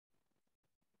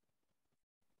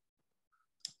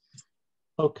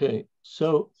Okay,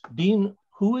 so Dean,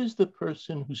 who is the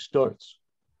person who starts?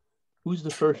 Who's the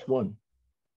first one?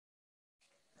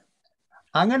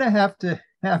 I'm going to have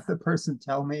the person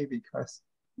tell me because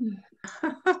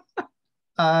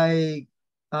I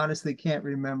honestly can't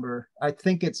remember. I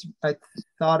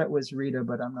thought it was Rita,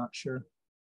 but I'm not sure.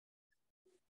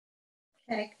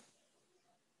 Okay.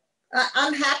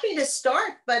 I'm happy to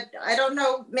start, but I don't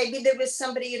know. Maybe there was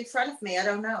somebody in front of me. I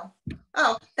don't know.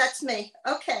 Oh, that's me.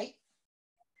 Okay.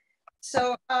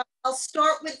 So I'll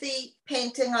start with the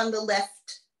painting on the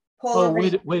left. Oh,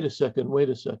 wait a second. Wait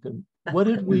a second. What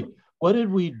did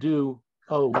we do?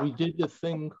 Oh, we did the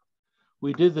thing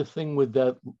with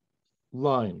that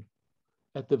line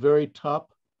at the very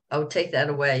top. Oh, take that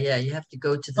away. Yeah, you have to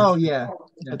go to the. Oh, yeah.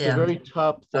 At the very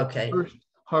top, the Okay. first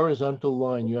horizontal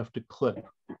line, you have to click.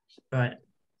 Right.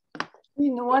 You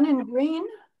mean the one in green?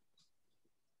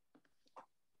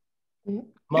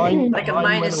 Mine, like a mine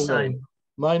minus went sign. away.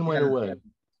 Mine went away.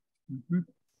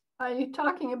 Are you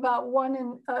talking about one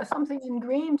in something in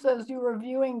green says you were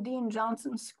viewing Dean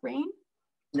Johnson's screen?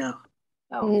 No.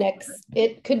 Oh. Next,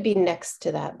 it could be next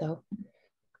to that though. It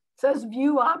says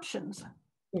view options.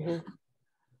 Mm-hmm.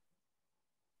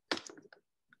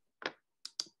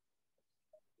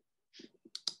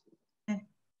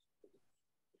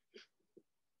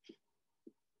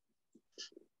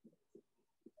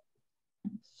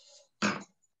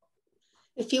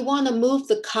 If you want to move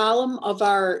the column of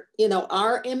our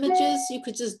images, you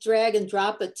could just drag and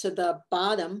drop it to the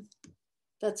bottom.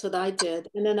 That's what I did.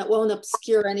 And then it won't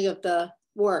obscure any of the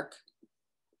work.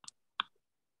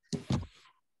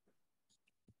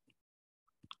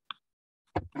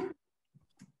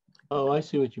 Oh, I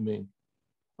see what you mean.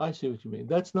 I see what you mean.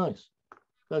 That's nice.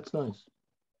 That's nice.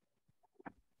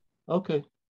 Okay.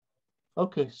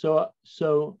 Okay. So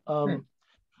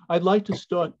I'd like to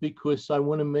start because I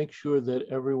want to make sure that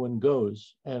everyone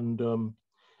goes, and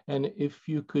if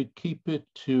you could keep it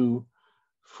to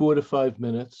 4 to 5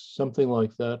 minutes, something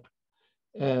like that.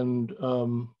 And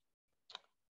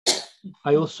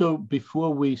I also,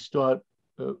 before we start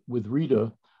with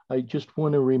Rita, I just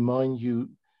want to remind you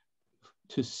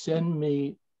to send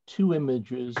me 2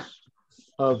 images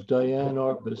of Diane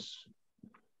Arbus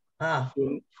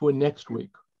for next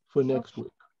week.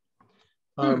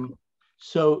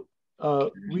 So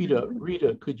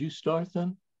Rita, could you start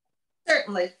then?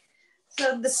 Certainly.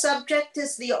 So the subject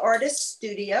is the artist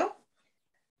studio.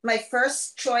 My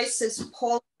first choice is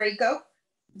Paula Rigo,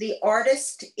 the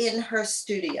artist in her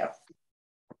studio.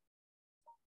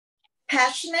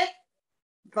 Passionate,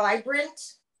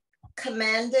 vibrant,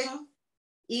 commanding,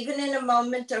 even in a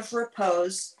moment of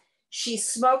repose, she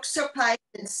smokes her pipe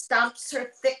and stomps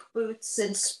her thick boots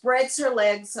and spreads her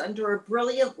legs under a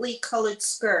brilliantly colored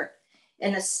skirt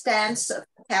in a stance of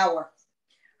power,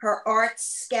 her art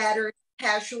scattered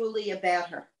casually about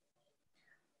her.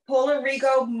 Paula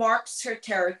Rigo marks her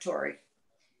territory.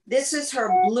 This is her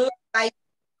blue-white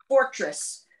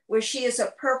fortress, where she is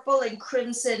a purple and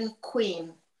crimson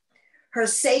queen. Her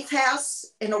safe house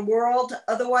in a world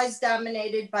otherwise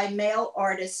dominated by male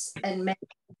artists and male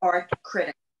art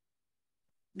critics.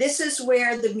 This is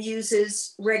where the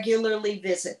muses regularly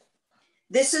visit.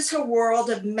 This is her world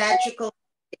of magical,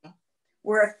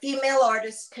 where a female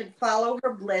artist can follow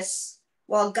her bliss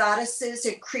while goddesses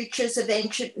and creatures of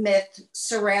ancient myth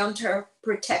surround her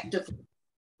protectively.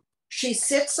 She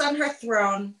sits on her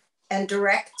throne and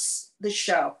directs the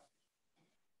show.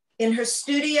 In her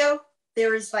studio,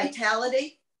 there is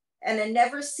vitality and a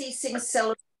never-ceasing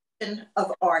celebration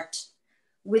of art.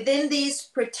 Within these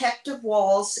protective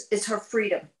walls is her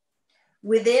freedom.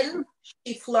 Within,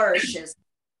 she flourishes.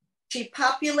 She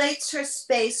populates her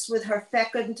space with her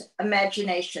fecund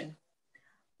imagination.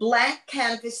 Blank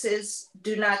canvases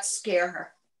do not scare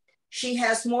her. She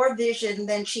has more vision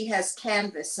than she has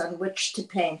canvas on which to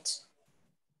paint.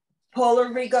 Paula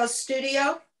Rigo's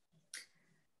studio,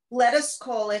 let us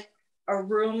call it a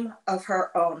room of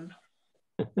her own.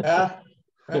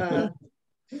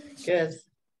 Good.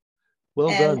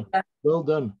 Well done. Well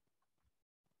done.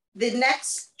 The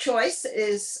next choice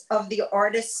is of the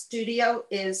artist studio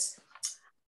is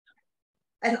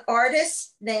an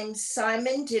artist named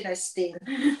Simon Dinnerstein.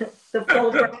 The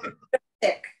full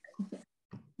thick.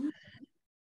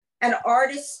 An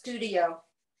artist studio,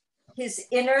 his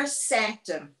inner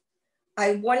sanctum.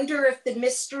 I wonder if the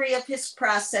mystery of his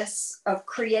process of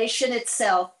creation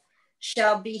itself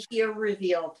shall be here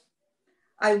revealed.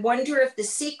 I wonder if the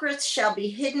secrets shall be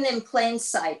hidden in plain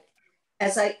sight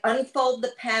as I unfold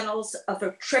the panels of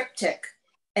a triptych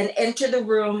and enter the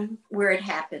room where it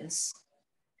happens.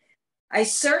 I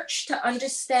search to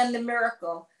understand the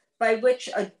miracle, by which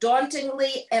a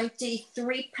dauntingly empty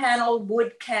 3-panel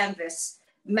wood canvas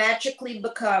magically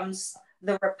becomes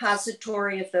the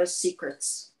repository of those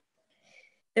secrets.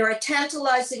 There are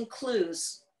tantalizing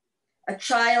clues, a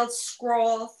child's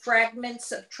scrawl,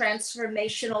 fragments of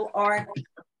transformational art,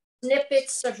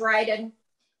 snippets of writing,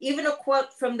 even a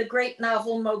quote from the great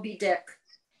novel Moby Dick.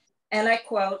 And I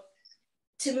quote,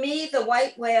 "To me, the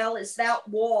white whale is that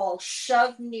wall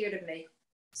shoved near to me.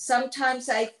 Sometimes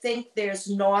I think there's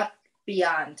naught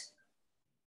beyond,"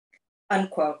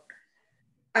 unquote.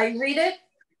 I read it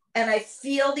and I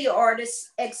feel the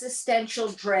artist's existential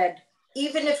dread,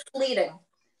 even if fleeting,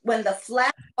 when the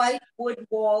flat white wood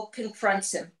wall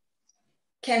confronts him.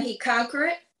 Can he conquer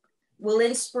it? Will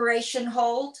inspiration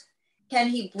hold? Can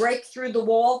he break through the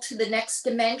wall to the next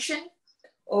dimension?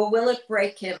 Or will it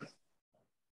break him?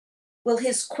 Will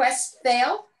his quest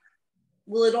fail?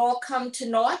 Will it all come to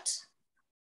naught?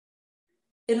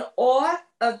 In awe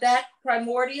of that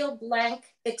primordial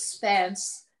blank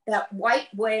expanse, that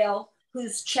white whale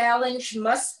whose challenge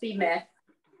must be met,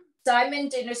 Simon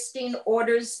Dinnerstein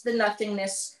orders the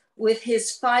nothingness with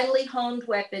his finely honed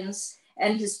weapons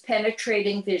and his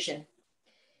penetrating vision.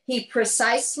 He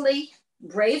precisely,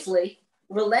 bravely,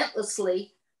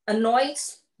 relentlessly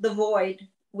anoints the void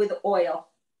with oil,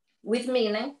 with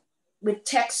meaning, with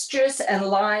textures and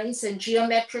lines and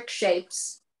geometric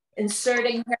shapes,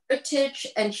 inserting heritage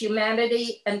and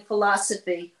humanity and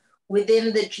philosophy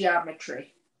within the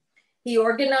geometry. He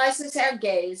organizes our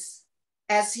gaze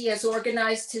as he has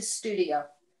organized his studio,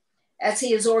 as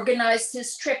he has organized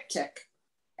his triptych,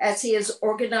 as he has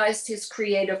organized his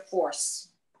creative force.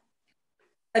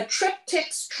 A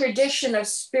triptych's tradition of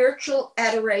spiritual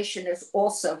adoration is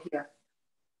also here.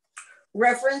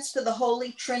 Reverence for the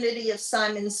Holy Trinity of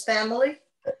Simon's family,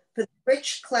 for the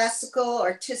rich classical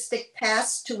artistic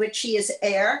past to which he is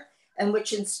heir and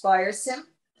which inspires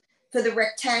him, for the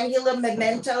rectangular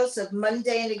mementos of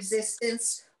mundane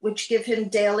existence which give him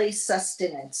daily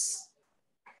sustenance.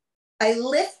 I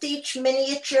lift each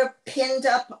miniature pinned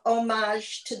up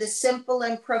homage to the simple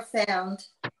and profound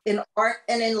in art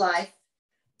and in life,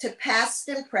 to past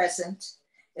and present,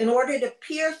 in order to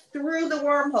peer through the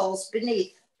wormholes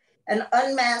beneath and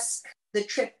unmask the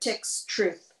triptych's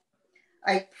truth.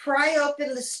 I pry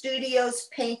open the studio's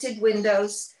painted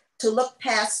windows to look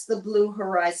past the blue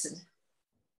horizon.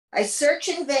 I search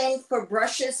in vain for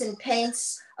brushes and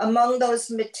paints among those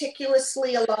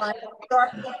meticulously aligned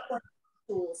sharply pointed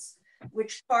tools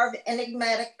which carve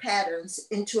enigmatic patterns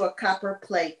into a copper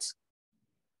plate.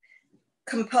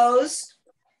 Composed,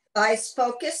 eyes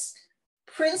focused,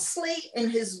 princely in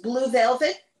his blue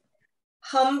velvet,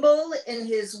 humble in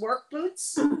his work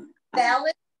boots,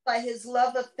 balanced by his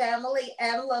love of family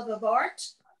and love of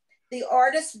art, the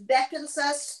artist beckons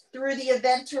us through the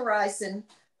event horizon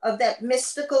of that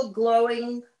mystical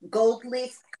glowing gold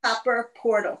leaf copper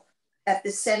portal at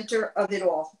the center of it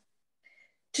all,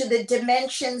 to the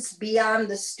dimensions beyond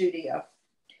the studio,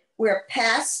 where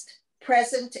past,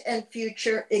 present, and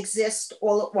future exist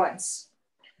all at once,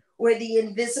 where the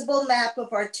invisible map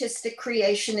of artistic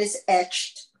creation is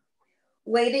etched,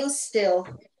 waiting still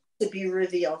to be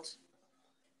revealed.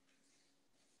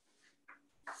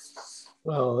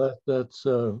 Well, that's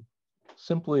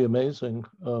simply amazing.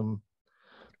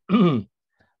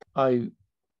 I'd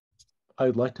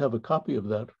like to have a copy of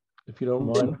that, if you don't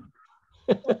mind.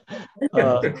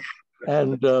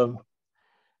 And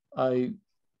I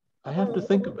have to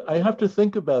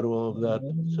think about all of that.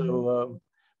 So,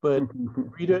 but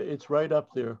Rita, it's right up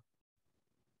there.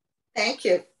 Thank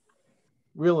you.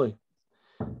 Really.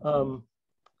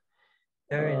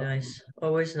 Very nice.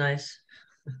 Always nice.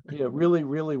 Yeah, really,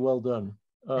 really well done.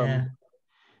 Yeah.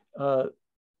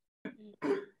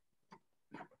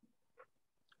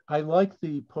 I like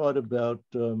the part about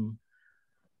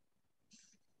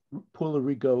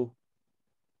Puerto.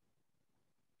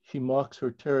 She marks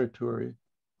her territory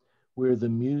where the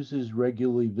muses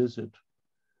regularly visit.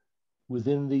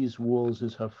 Within these walls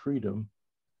is her freedom,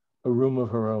 a room of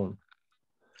her own.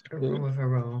 A room of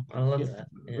her own. I love that.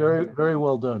 Yeah. Very, very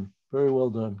well done. Very well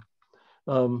done.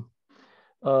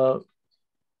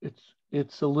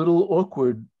 It's a little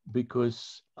awkward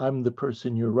because I'm the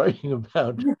person you're writing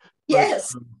about.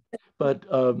 Yes. But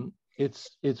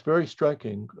it's very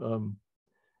striking.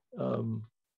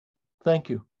 Thank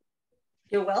you.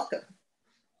 You're welcome.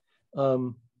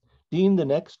 Dean, the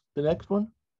next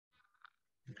one.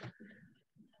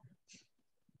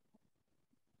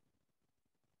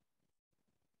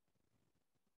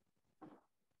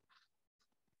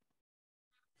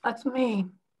 That's me,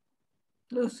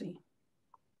 Lucy.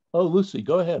 Oh, Lucy,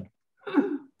 go ahead.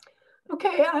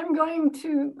 Okay, I'm going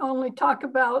to only talk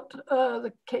about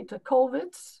the Käthe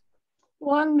Kollwitz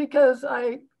one because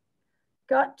I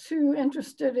got too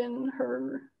interested in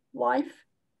her life,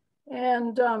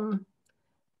 and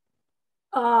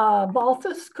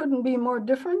Balthus couldn't be more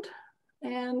different.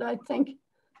 And I think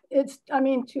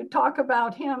to talk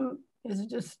about him is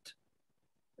just,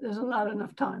 there's not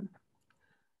enough time.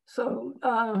 So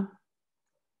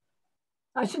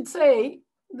I should say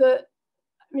that,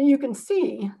 you can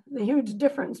see the huge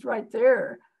difference right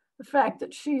there. The fact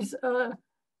that she's an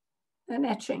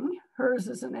etching, hers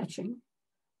is an etching,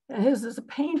 and his is a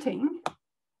painting.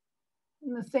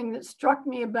 And the thing that struck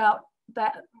me about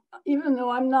that, even though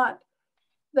I'm not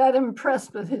that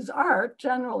impressed with his art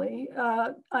generally,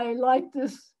 I like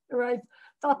this, or I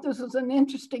thought this was an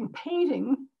interesting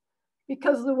painting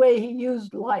because of the way he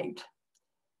used light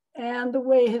and the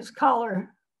way his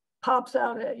collar pops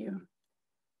out at you.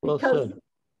 Well Because said.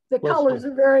 the Well colors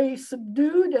said. are very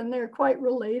subdued and they're quite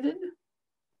related.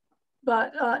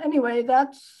 But anyway,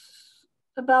 that's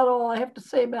about all I have to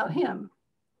say about him.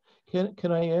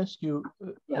 Can I ask you,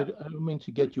 Yeah. I don't mean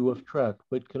to get you off track,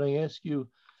 but can I ask you,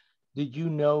 did you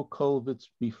know Kollwitz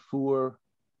before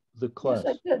the class?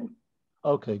 Yes, I did.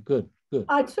 Okay, good, good.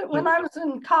 When I was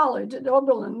in college at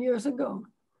Oberlin years ago,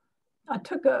 I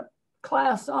took a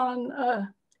class on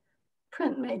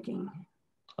printmaking.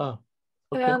 Ah,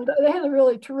 okay. And they had a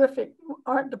really terrific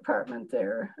art department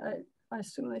there. I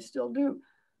assume they still do.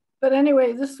 But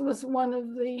anyway, this was one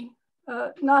of the,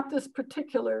 not this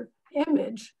particular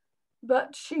image,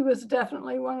 but she was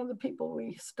definitely one of the people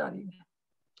we studied.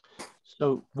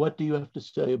 So what do you have to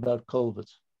say about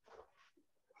Kollwitz?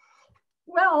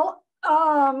 Well,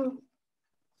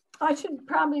 I should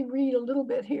probably read a little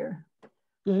bit here.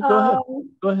 Yeah, go ahead.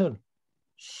 Go ahead.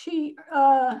 She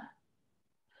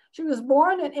was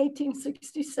born in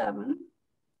 1867,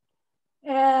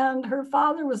 and her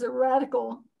father was a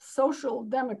radical social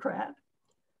democrat.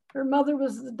 Her mother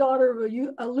was the daughter of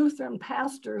a Lutheran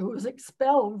pastor who was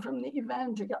expelled from the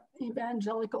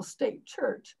evangelical state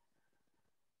church.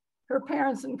 Her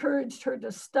parents encouraged her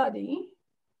to study,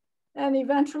 and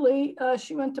eventually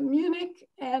she went to Munich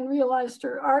and realized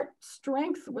her art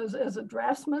strength was as a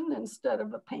draftsman instead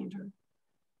of a painter.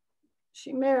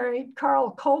 She married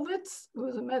Karl Kollwitz, who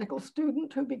was a medical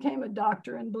student who became a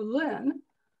doctor in Berlin,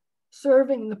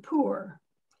 serving the poor.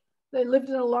 They lived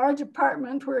in a large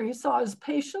apartment where he saw his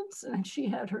patients and she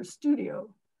had her studio.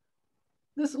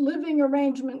 This living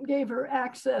arrangement gave her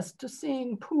access to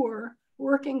seeing poor,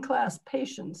 working class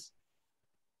patients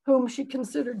whom she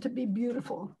considered to be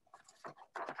beautiful.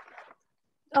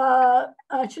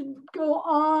 I should go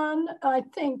on. I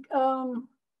think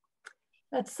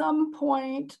at some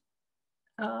point,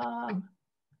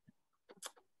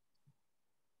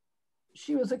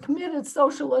 she was a committed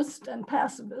socialist and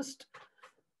pacifist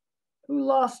who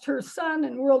lost her son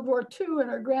in World War II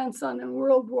and her grandson in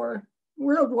World War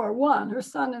I. Her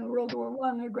son in World War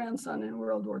I, her grandson in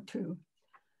World War II.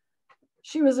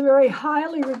 She was a very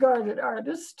highly regarded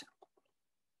artist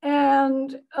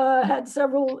and had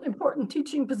several important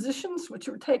teaching positions, which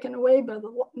were taken away by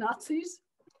the Nazis.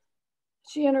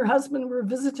 She and her husband were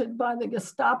visited by the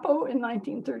Gestapo in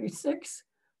 1936,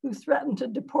 who threatened to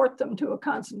deport them to a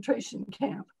concentration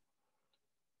camp.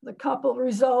 The couple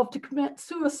resolved to commit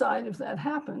suicide if that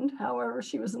happened. However,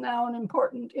 she was now an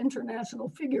important international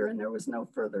figure and there was no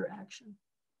further action.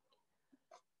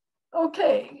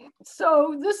 Okay,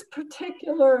 so this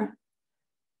particular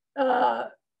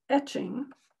etching,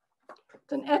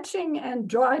 it's an etching and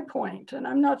dry point, and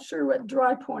I'm not sure what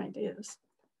dry point is,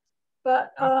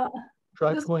 but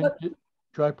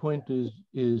dry point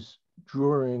is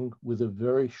drawing with a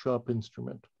very sharp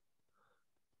instrument,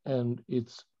 and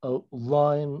it's a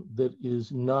line that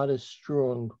is not as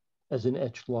strong as an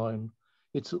etched line.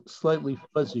 It's slightly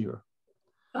fuzzier,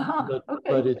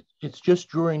 but it's just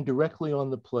drawing directly on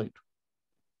the plate.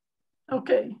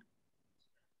 Okay.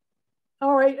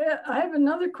 All right, I have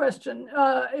another question.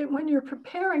 When you're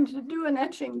preparing to do an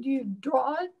etching, do you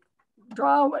draw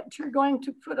what you're going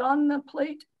to put on the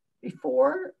plate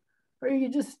before, or you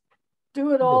just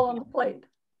do it all on the plate?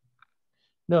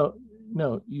 No,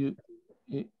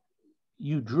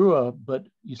 you draw, but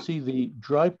you see the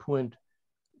dry point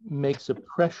makes a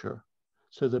pressure.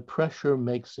 So the pressure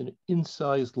makes an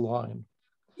incised line.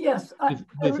 Yes.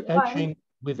 With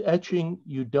etching,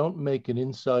 you don't make an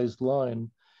incised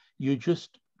line. You're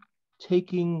just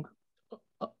taking,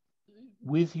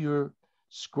 with your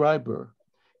scriber,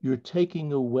 you're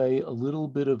taking away a little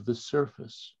bit of the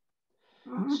surface.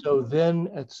 Mm-hmm. So then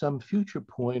at some future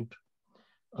point,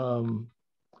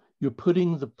 you're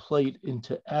putting the plate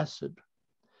into acid,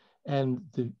 and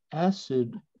the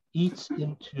acid eats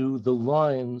into the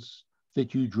lines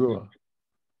that you draw.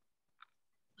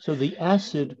 So the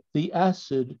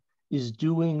acid is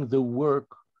doing the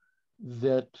work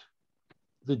that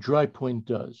the dry point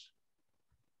does.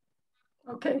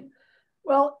 Okay.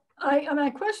 Well, my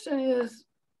question is,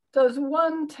 does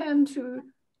one tend to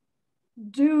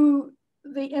do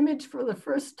the image for the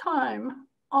first time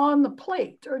on the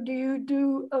plate, or do you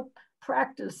do a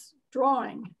practice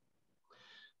drawing?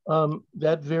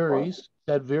 That varies.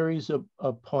 That varies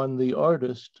upon the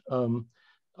artist.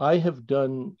 I have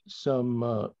done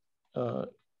some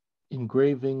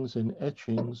engravings and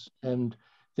etchings, and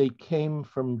they came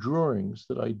from drawings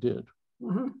that I did.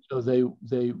 Mm-hmm. So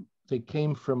they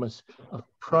came from a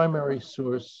primary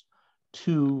source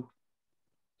to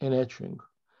an etching.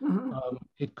 Mm-hmm.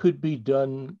 It could be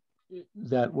done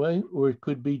that way, or it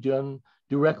could be done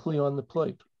directly on the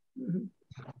plate. Mm-hmm.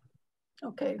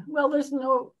 Okay, well, there's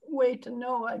no way to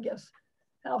know, I guess,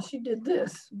 how she did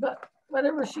this, but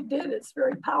whatever she did, it's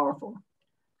very powerful.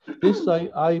 This,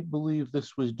 I believe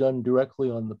this was done directly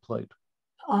on the plate.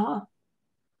 Uh-huh.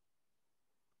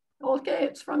 Okay,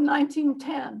 it's from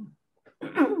 1910,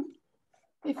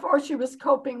 before she was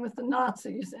coping with the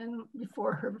Nazis and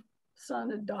before her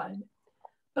son had died.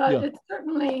 But Yeah. it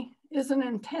certainly is an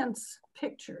intense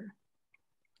picture.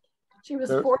 She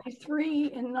was 43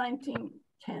 in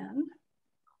 1910.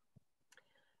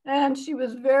 And she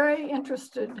was very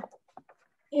interested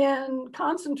in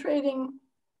concentrating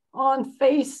on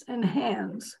face and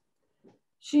hands.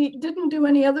 She didn't do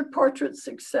any other portraits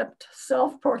except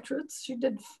self-portraits. She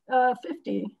did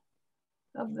 50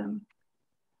 of them.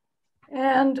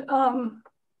 And,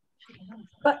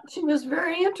 but she was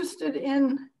very interested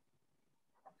in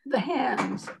the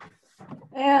hands.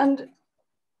 And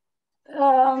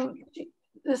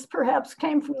this perhaps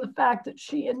came from the fact that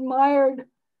she admired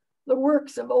the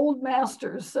works of old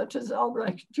masters such as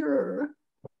Albrecht Dürer,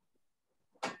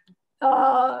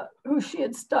 who she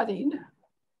had studied.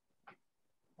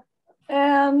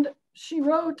 And she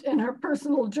wrote in her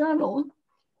personal journal,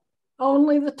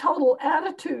 "Only the total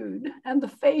attitude and the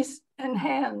face and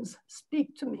hands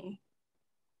speak to me."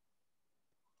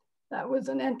 That was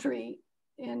an entry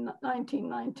in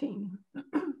 1919.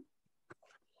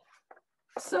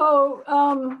 So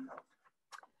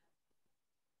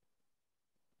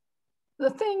the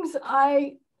things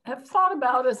I have thought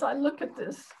about as I look at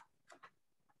this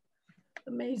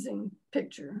amazing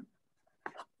picture,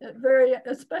 very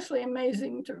especially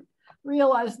amazing to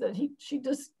realize that she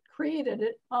just created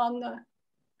it on the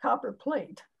copper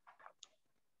plate.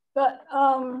 But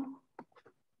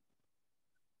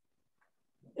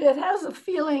it has a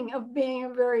feeling of being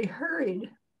a very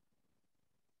hurried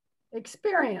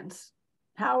experience.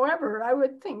 However, I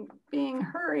would think being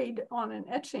hurried on an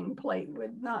etching plate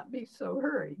would not be so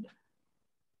hurried.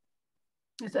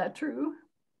 Is that true,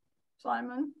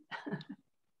 Simon?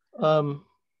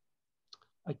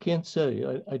 I can't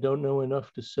say. I don't know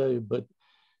enough to say, but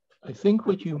I think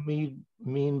what you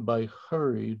mean by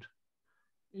hurried,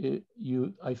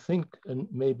 I think, and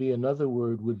maybe another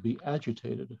word would be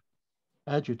agitated.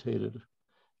 Agitated,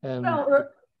 and well,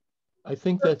 I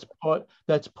think that's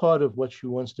part of what she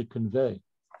wants to convey.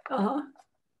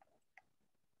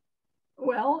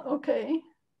 Well, okay.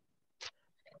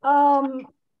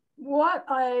 What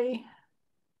I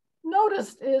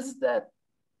noticed is that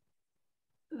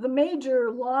the major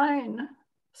line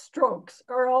strokes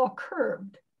are all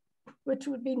curved, which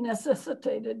would be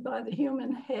necessitated by the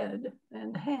human head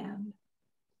and hand.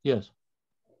 Yes.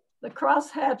 The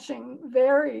cross-hatching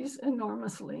varies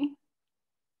enormously.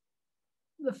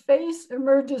 The face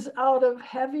emerges out of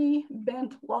heavy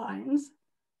bent lines,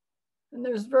 and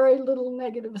there's very little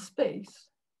negative space.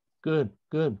 Good,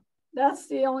 good. That's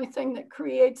the only thing that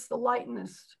creates the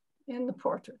lightness in the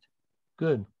portrait.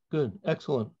 Good, good,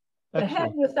 excellent. The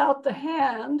head without the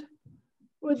hand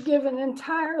would give an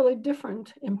entirely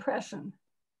different impression.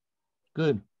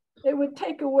 Good. It would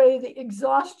take away the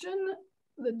exhaustion,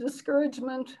 the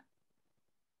discouragement,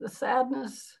 the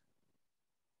sadness.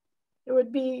 It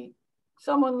would be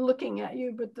someone looking at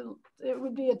you, but it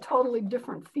would be a totally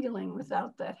different feeling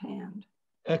without that hand.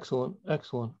 Excellent,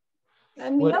 excellent.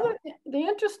 And the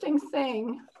interesting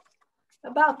thing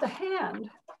about the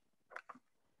hand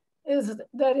is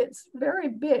that it's very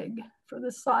big for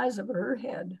the size of her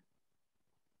head.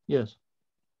 Yes.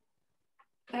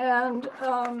 And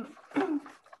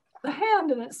the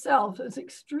hand in itself is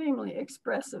extremely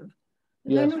expressive.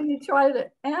 And yes. then when you try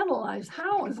to analyze,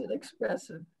 how is it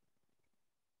expressive?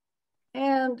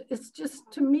 And it's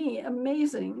just, to me,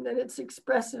 amazing that it's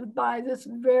expressive by this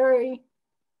very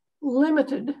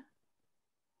limited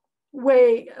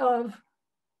way of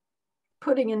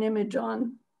putting an image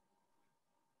on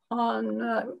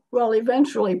well,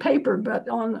 eventually paper, but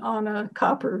on a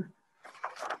copper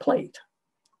plate.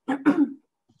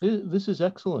 This is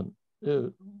excellent,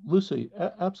 Lucy.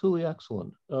 Absolutely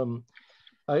excellent.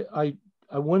 I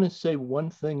want to say one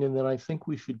thing, and then I think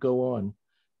we should go on.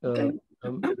 Okay.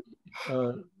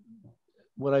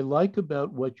 What I like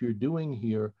about what you're doing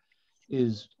here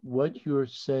is what you're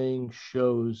saying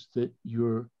shows that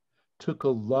you took a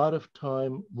lot of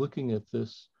time looking at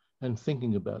this and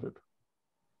thinking about it.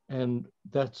 And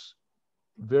that's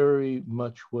very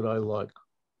much what I like.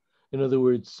 In other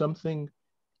words, something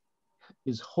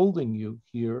is holding you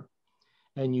here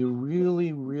and you're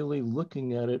really, really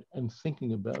looking at it and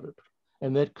thinking about it.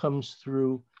 And that comes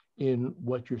through in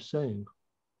what you're saying.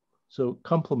 So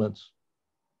compliments.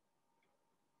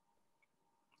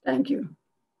 Thank you.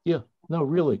 Yeah, no,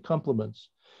 really, compliments.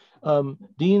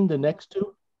 Dean, the next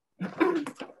two.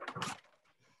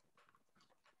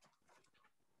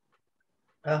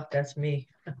 Oh, that's me.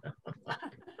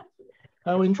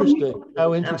 How interesting.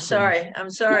 How interesting. I'm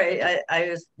sorry. I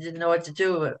just didn't know what to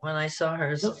do when I saw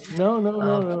hers.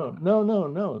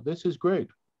 No. This is great.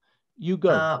 You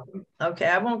go. Okay,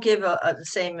 I won't give the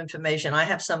same information. I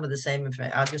have some of the same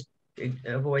information. I'll just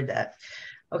avoid that.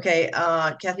 Okay,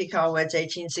 Kathy Cowetz,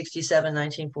 1867,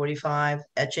 1945,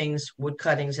 etchings, wood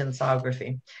cuttings, and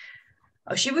lithography.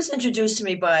 She was introduced to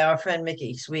me by our friend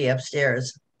Mickey Swee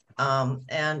upstairs.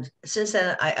 And since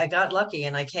then, I got lucky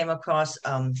and I came across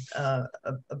a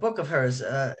book of hers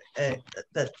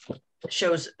that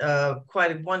shows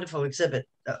quite a wonderful exhibit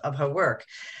of her work.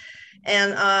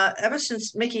 And ever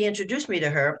since Mickey introduced me to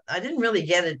her, I didn't really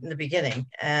get it in the beginning,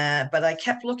 but I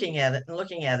kept looking at it,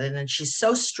 and she's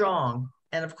so strong.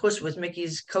 And of course, with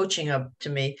Mickey's coaching up to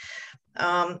me,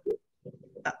 I've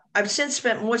since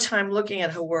spent more time looking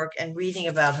at her work and reading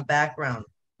about her background,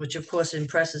 which of course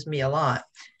impresses me a lot.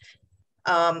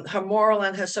 Her moral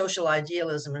and her social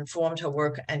idealism informed her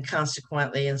work and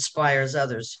consequently inspires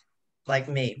others like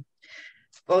me.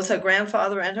 Both her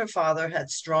grandfather and her father had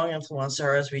strong influence on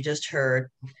her, as we just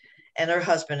heard, and her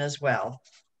husband as well.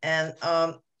 And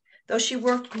though she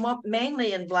worked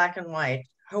mainly in black and white,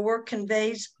 her work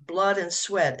conveys blood and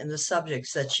sweat in the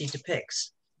subjects that she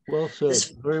depicts. Well said.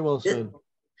 Very well said.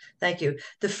 Thank you.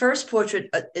 The first portrait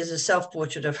is a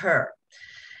self-portrait of her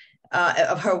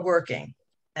working.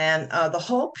 And the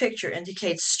whole picture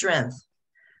indicates strength,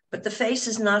 but the face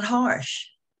is not harsh.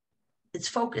 It's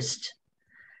focused.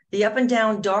 The up and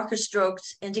down darker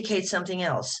strokes indicate something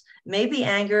else. Maybe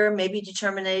anger, maybe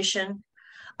determination.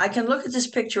 I can look at this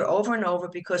picture over and over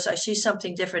because I see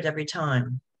something different every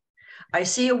time. I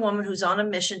see a woman who's on a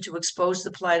mission to expose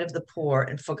the plight of the poor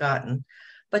and forgotten,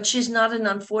 but she's not an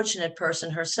unfortunate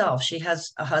person herself. She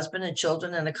has a husband and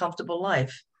children and a comfortable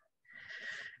life.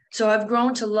 So I've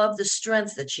grown to love the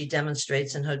strength that she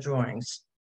demonstrates in her drawings.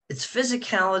 It's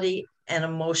physicality and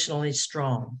emotionally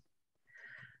strong.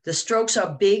 The strokes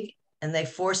are big and they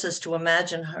force us to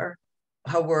imagine her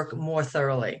work more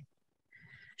thoroughly.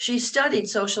 She studied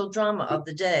social drama of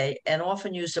the day and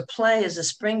often used a play as a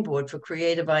springboard for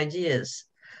creative ideas.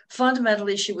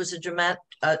 Fundamentally, she was a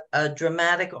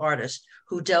dramatic artist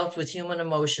who dealt with human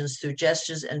emotions through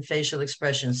gestures and facial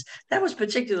expressions. That was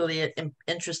particularly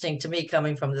interesting to me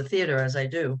coming from the theater as I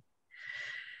do.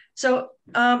 So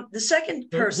the second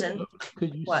person.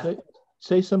 Could you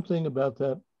say something about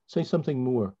that? Say something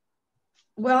more.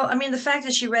 Well, I mean, the fact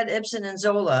that she read Ibsen and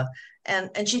Zola,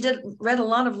 and she read a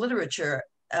lot of literature,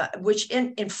 which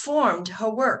informed her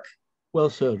work. Well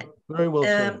said. Very well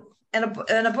said.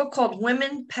 And a book called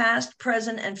Women, Past,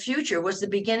 Present, and Future was the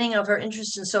beginning of her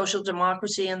interest in social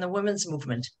democracy and the women's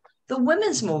movement. The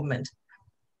women's movement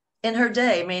in her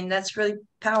day, I mean, that's really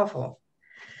powerful.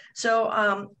 So,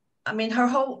 I mean, her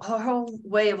whole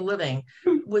way of living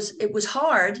was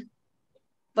hard,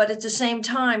 but at the same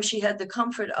time, she had the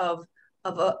comfort of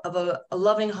a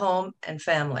loving home and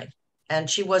family. And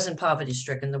she wasn't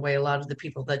poverty-stricken the way a lot of the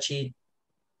people that she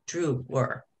drew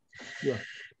were. Yeah.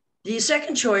 The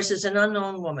second choice is an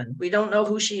unknown woman. We don't know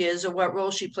who she is or what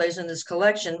role she plays in this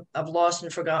collection of lost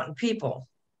and forgotten people.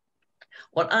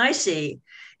 What I see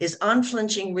is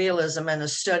unflinching realism and a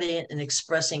study in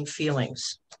expressing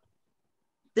feelings.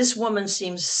 This woman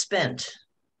seems spent.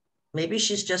 Maybe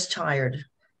she's just tired.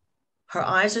 Her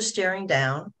eyes are staring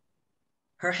down,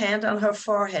 her hand on her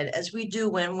forehead, as we do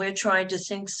when we're trying to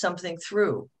think something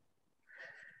through.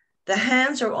 The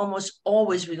hands are almost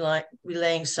always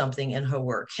relaying something in her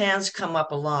work. Hands come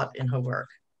up a lot in her work.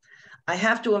 I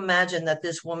have to imagine that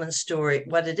this woman's story,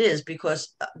 what it is,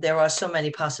 because there are so many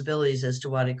possibilities as to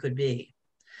what it could be.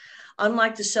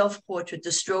 Unlike the self-portrait,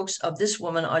 the strokes of this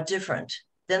woman are different.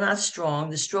 They're not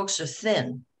strong. The strokes are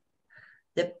thin.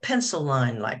 They're pencil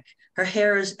line like. Her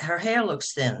hair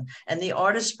looks thin, and the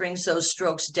artist brings those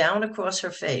strokes down across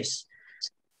her face.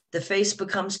 The face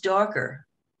becomes darker.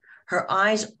 Her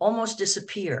eyes almost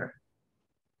disappear.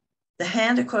 The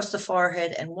hand across the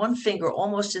forehead and one finger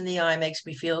almost in the eye makes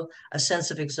me feel a sense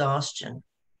of exhaustion.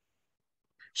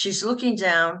 She's looking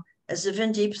down as if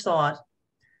in deep thought,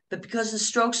 but because the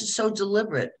strokes are so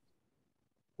deliberate,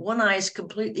 one eye is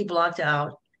completely blocked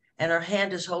out and her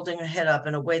hand is holding her head up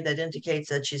in a way that indicates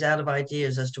that she's out of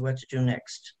ideas as to what to do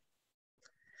next.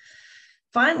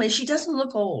 Finally, she doesn't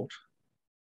look old.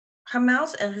 Her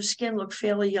mouth and her skin look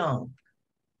fairly young.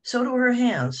 So do her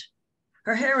hands.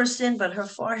 Her hair is thin, but her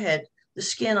forehead, the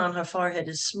skin on her forehead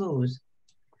is smooth.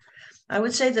 I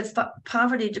would say that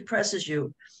poverty depresses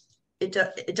you.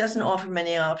 It doesn't offer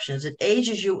many options. It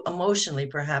ages you emotionally,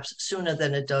 perhaps, sooner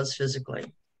than it does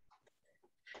physically.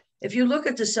 If you look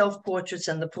at the self-portraits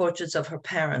and the portraits of her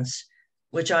parents,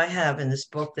 which I have in this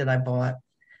book that I bought,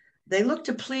 they look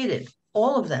depleted,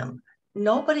 all of them.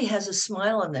 Nobody has a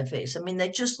smile on their face. I mean, they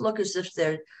just look as if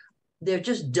they're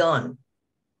just done.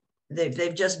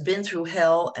 They've just been through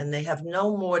hell and they have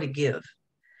no more to give.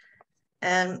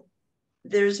 And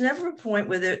there's never a point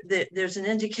where there's an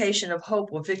indication of hope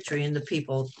or victory in the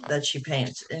people that she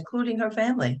paints, including her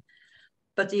family.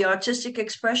 But the artistic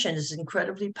expression is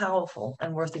incredibly powerful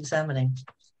and worth examining.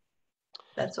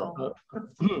 That's all.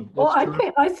 Well,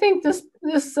 I think this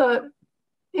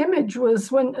image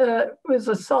was was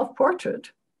a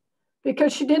self-portrait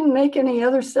because she didn't make any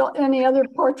other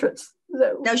portraits.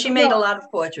 No, she made a lot of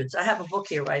portraits. I have a book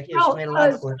here right here. She made a lot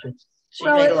of portraits. She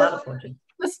made a lot of portraits.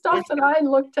 The stuff that I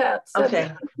looked at said Okay.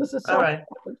 it was a All right.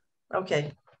 self-portrait.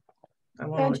 Okay.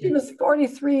 And she was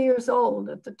 43 years old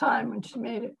at the time when she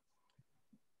made it.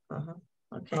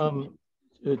 Okay.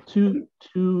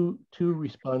 Two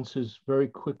responses very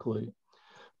quickly.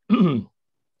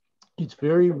 It's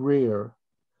very rare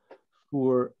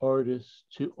for artists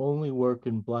to only work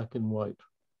in black and white.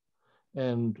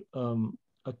 And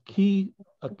a key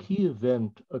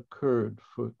event occurred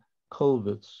for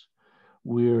Kollwitz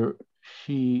where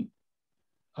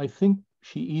I think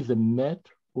she either met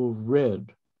or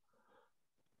read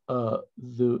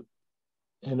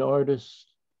an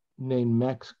artist named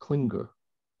Max Klinger.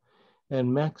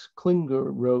 And Max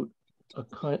Klinger wrote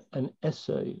an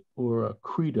essay or a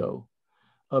credo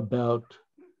about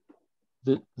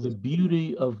the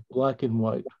beauty of black and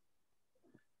white.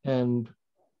 And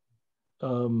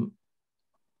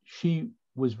she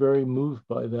was very moved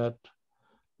by that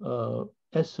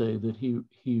essay that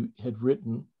he had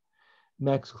written.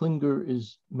 Max Klinger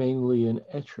is mainly an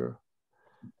etcher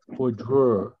or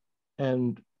drawer,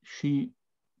 and she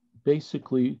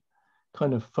basically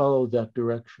kind of followed that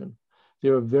direction.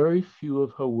 There are very few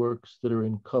of her works that are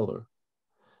in color.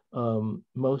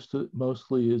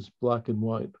 Mostly is black and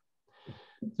white.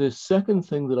 The second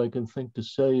thing that I can think to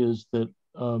say is that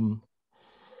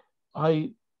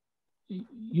I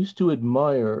used to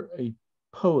admire a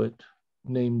poet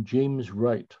named James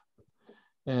Wright,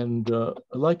 and I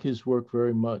like his work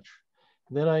very much.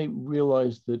 Then I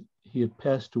realized that he had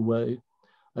passed away.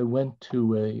 I went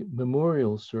to a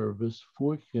memorial service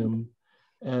for him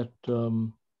at,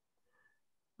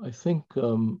 I think,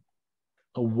 a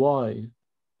Y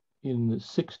in the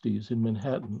 60s in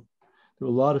Manhattan. There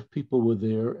were a lot of people were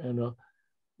there, and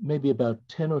maybe about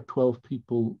 10 or 12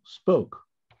 people spoke.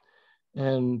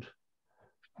 And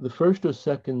the first or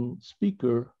second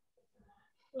speaker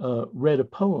read a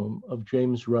poem of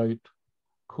James Wright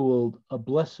called A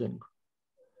Blessing.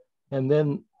 And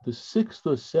then the sixth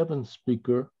or seventh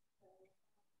speaker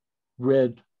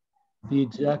read the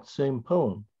exact same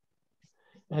poem.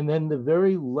 And then the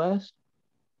very last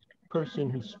person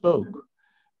who spoke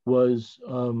was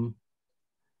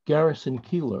Garrison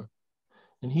Keillor.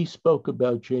 And he spoke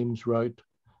about James Wright.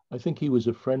 I think he was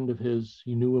a friend of his.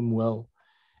 He knew him well.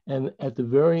 And at the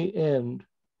very end,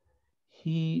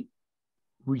 he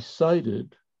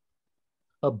recited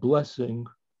a blessing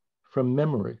from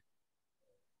memory.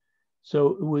 So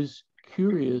it was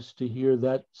curious to hear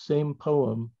that same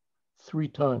poem 3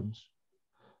 times.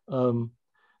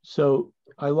 So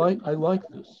I like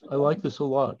this. I like this a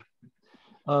lot.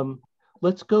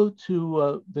 Let's go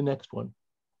to the next one.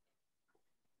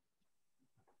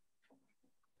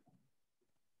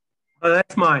 Oh,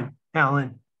 that's mine,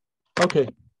 Alan. Okay.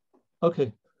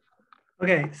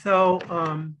 Okay, so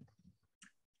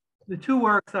the 2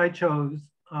 works I chose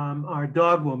are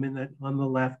Dog Woman that on the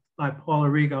left by Paula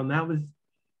Rigo, and that was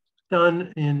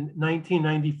done in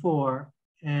 1994.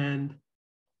 And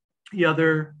the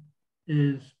other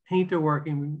is Painter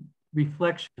Working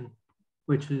Reflection,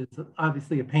 which is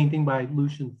obviously a painting by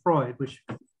Lucian Freud, which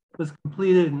was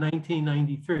completed in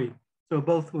 1993. So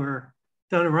both were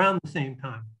done around the same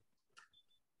time.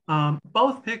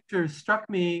 Both pictures struck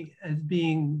me as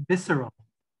being visceral,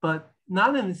 but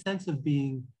not in the sense of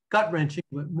being gut-wrenching,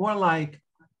 but more like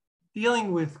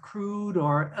dealing with crude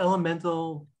or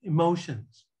elemental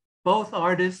emotions. Both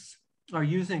artists are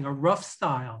using a rough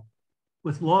style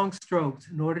with long strokes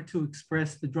in order to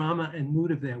express the drama and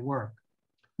mood of their work.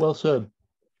 Well said.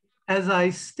 As I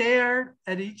stare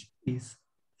at each piece,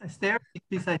 I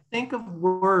think of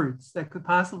words that could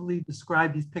possibly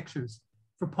describe these pictures.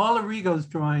 For Paula Rigo's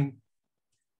drawing,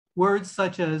 words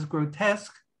such as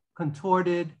grotesque,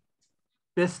 contorted,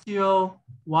 bestial,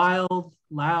 wild,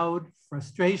 loud,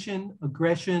 frustration,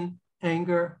 aggression,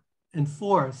 anger, and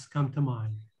force come to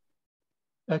mind.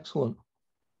 Excellent.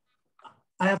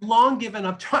 I have long given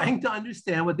up trying to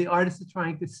understand what the artist is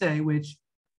trying to say, which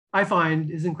I find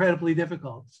is incredibly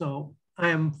difficult. So I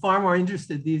am far more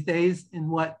interested these days in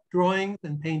what drawings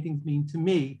and paintings mean to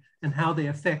me and how they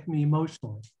affect me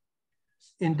emotionally.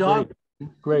 In Dog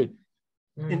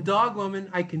Woman,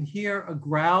 I can hear a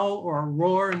growl or a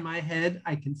roar in my head.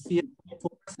 I can feel the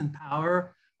force and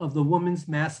power of the woman's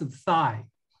massive thigh.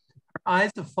 Her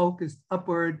eyes are focused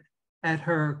upward at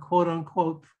her quote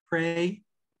unquote prey.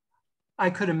 I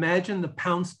could imagine the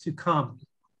pounce to come.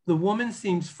 The woman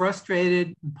seems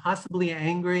frustrated and possibly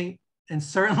angry and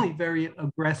certainly very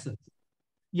aggressive.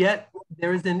 Yet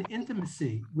there is an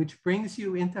intimacy which brings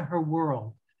you into her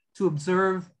world to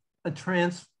observe a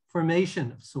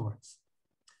transformation of sorts.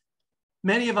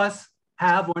 Many of us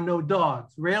have or know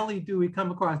dogs. Rarely do we come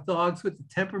across dogs with the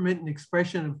temperament and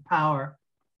expression of power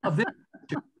of this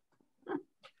nature.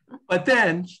 But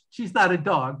then she's not a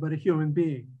dog, but a human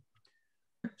being.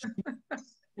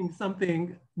 She's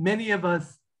something many of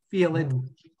us feel it,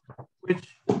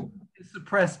 which is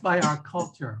suppressed by our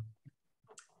culture.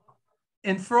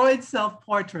 In Freud's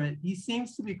self-portrait, he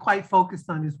seems to be quite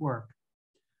focused on his work.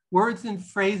 Words and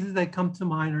phrases that come to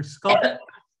mind are sculpted,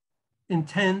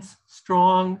 intense,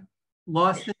 strong,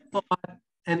 lost in thought,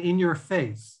 and in your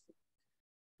face.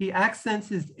 He accents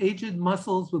his aged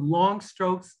muscles with long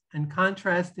strokes and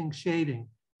contrasting shading.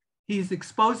 He's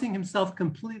exposing himself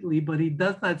completely, but he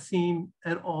does not seem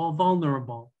at all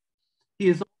vulnerable. He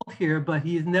is old here, but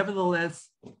he is nevertheless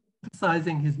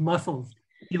emphasizing his muscles.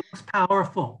 He looks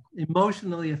powerful,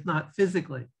 emotionally, if not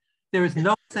physically. There is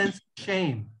no sense of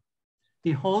shame.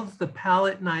 He holds the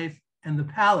palette knife and the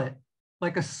palette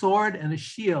like a sword and a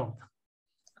shield.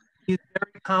 He's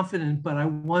very confident, but I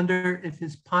wonder if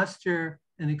his posture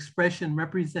and expression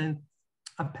represent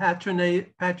a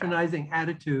patronizing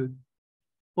attitude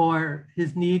or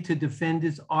his need to defend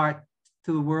his art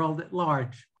to the world at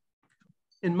large.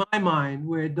 In my mind,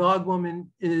 where Dog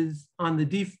Woman is on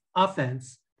the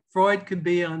offense, Freud could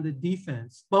be on the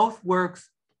defense. Both works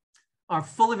are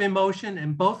full of emotion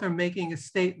and both are making a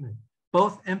statement.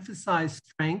 Both emphasize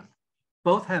strength.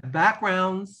 Both have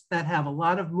backgrounds that have a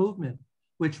lot of movement,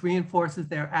 which reinforces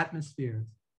their atmospheres.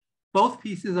 Both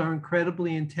pieces are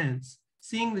incredibly intense.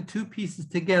 Seeing the two pieces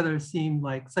together seemed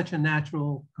like such a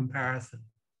natural comparison.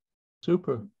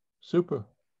 Super, super,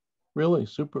 really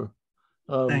super.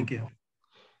 Thank you.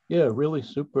 Yeah, really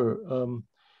super.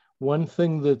 One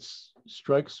thing that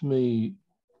strikes me,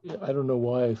 I don't know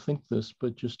why I think this,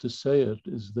 but just to say it,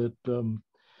 is that,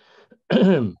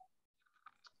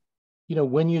 you know,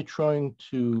 when you're trying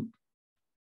to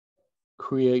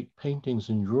create paintings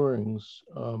and drawings,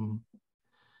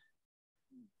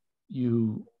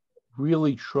 you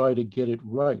really try to get it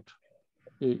right.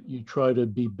 You try to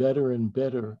be better and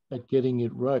better at getting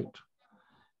it right,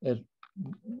 at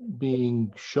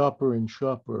being sharper and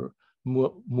sharper,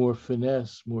 more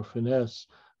finesse,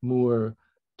 more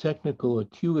technical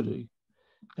acuity.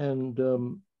 And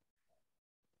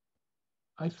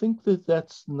I think that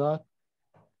that's not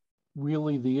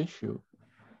really the issue.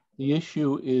 The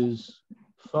issue is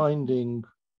finding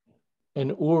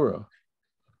an aura,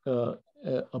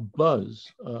 a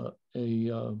buzz,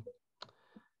 an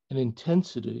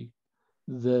intensity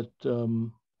that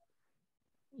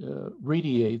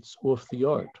radiates off the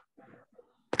art.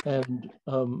 And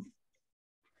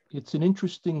it's an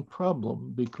interesting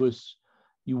problem because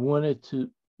you want it to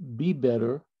be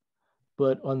better,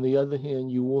 but on the other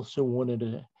hand, you also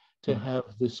wanted to have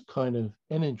this kind of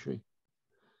energy.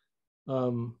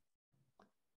 Does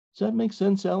that make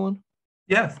sense, Alan?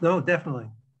 Yes, no, definitely.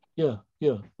 Yeah,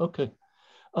 okay.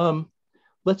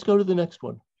 Let's go to the next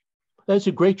one. That's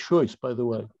a great choice, by the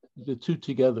way, the two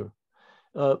together.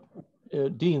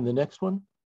 Dean, the next one.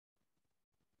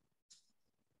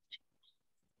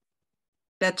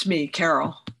 That's me,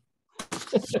 Carol.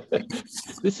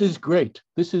 This is great.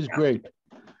 This is great.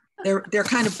 they're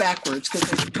kind of backwards because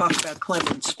they talk about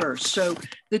Clements first. So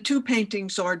the two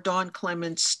paintings are Dawn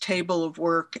Clements' Table of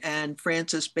Work and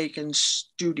Francis Bacon's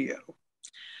Studio.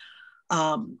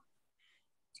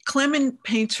 Clement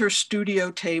paints her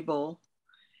studio table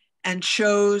and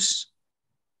shows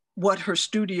what her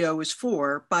studio is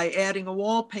for by adding a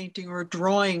wall painting or a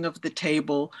drawing of the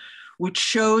table, which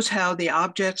shows how the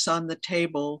objects on the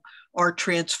table are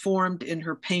transformed in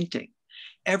her painting.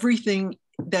 Everything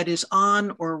that is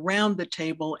on or around the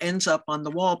table ends up on the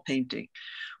wall painting.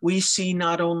 We see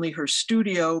not only her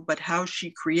studio, but how she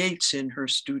creates in her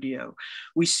studio.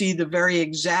 We see the very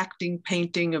exacting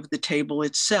painting of the table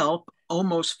itself,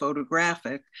 almost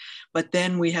photographic, but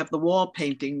then we have the wall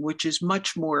painting, which is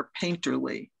much more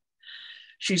painterly.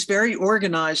 She's very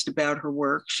organized about her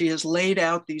work. She has laid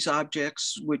out these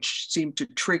objects which seem to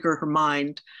trigger her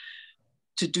mind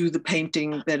to do the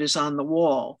painting that is on the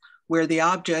wall, where the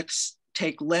objects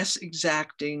take less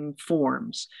exacting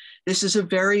forms. This is a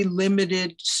very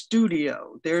limited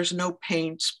studio. There's no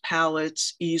paints,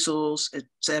 palettes, easels,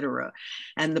 etc.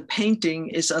 And the painting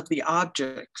is of the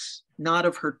objects, not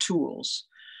of her tools.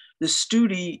 The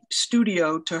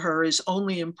studio to her is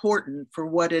only important for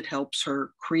what it helps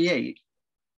her create.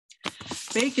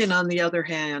 Bacon, on the other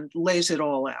hand, lays it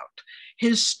all out.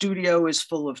 His studio is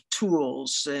full of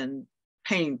tools and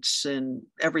paints and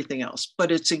everything else,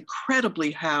 but it's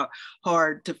incredibly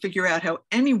hard to figure out how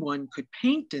anyone could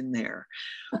paint in there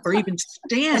or even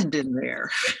stand in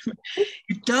there.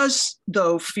 It does,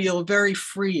 though, feel very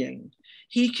freeing.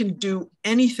 He can do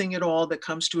anything at all that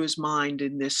comes to his mind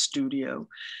in this studio.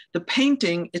 The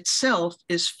painting itself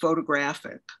is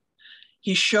photographic.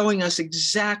 He's showing us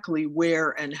exactly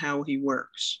where and how he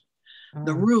works.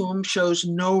 The room shows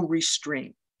no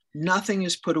restraint. Nothing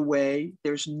is put away.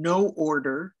 There's no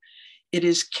order. It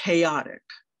is chaotic.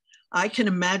 I can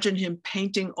imagine him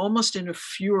painting almost in a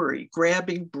fury,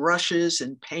 grabbing brushes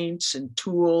and paints and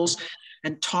tools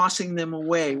and tossing them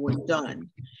away when done.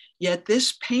 Yet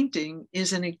this painting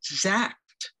is an exact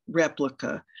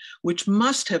replica, which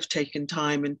must have taken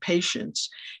time and patience,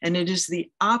 and it is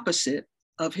the opposite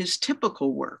of his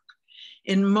typical work.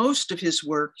 In most of his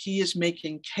work, he is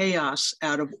making chaos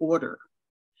out of order.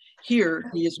 Here,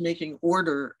 he is making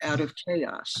order out of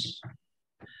chaos.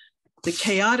 The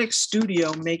chaotic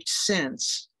studio makes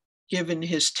sense given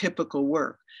his typical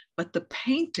work, but the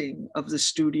painting of the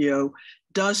studio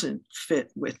doesn't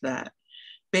fit with that.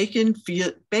 Bacon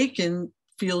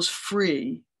feels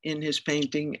free in his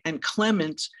painting, and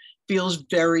Clements feels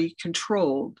very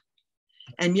controlled.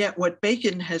 And yet what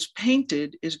Bacon has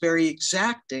painted is very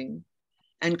exacting,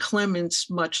 and Clements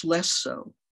much less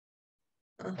so.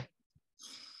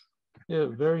 Yeah,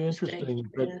 very interesting.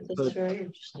 But, yeah, that's very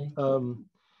interesting.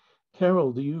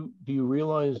 Carol, do you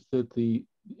realize that the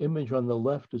image on the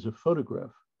left is a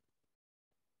photograph?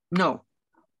 No.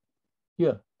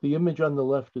 Yeah, the image on the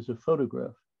left is a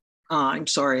photograph. I'm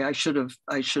sorry. I should have.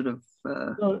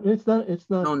 No, it's not.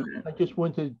 Known that. I just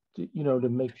wanted to, to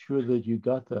make sure that you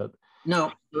got that.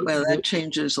 No. Well, that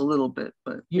changes a little bit,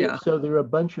 but yeah. So there are a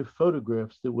bunch of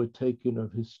photographs that were taken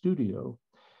of his studio.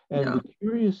 And the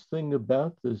curious thing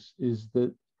about this is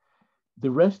that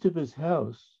the rest of his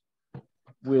house,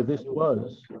 where this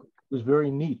was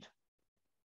very neat.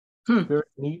 Very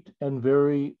neat and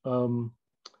very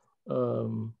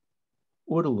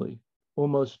orderly,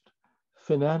 almost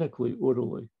fanatically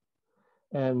orderly.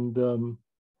 And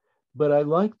but I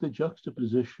like the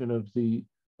juxtaposition of the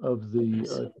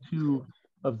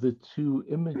two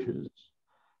images,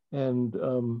 and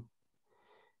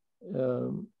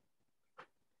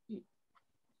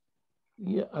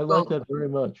yeah, I like that very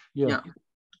much. Yeah.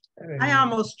 I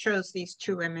almost chose these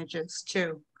two images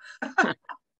too,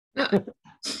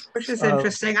 which is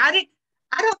interesting. I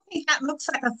don't think that looks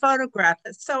like a photograph.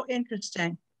 It's so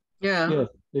interesting. Yeah.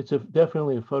 It's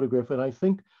definitely a photograph, and I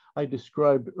think I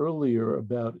described earlier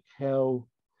about how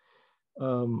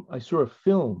I saw a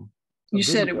film. You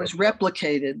said it was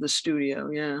replicated, the studio,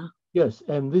 yeah. Yes,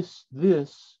 and this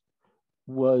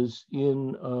was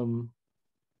in,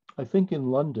 I think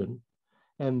in London,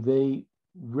 and they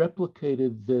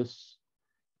replicated this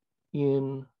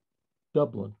in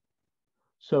Dublin.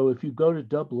 So if you go to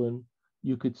Dublin,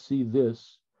 you could see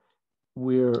this,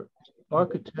 where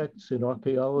architects and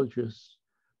archaeologists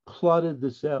plotted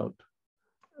this out.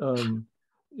 I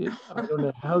don't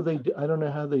know how they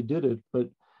did it, but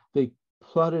they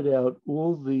plotted out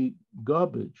all the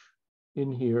garbage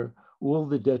in here, all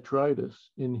the detritus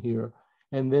in here,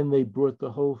 and then they brought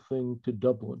the whole thing to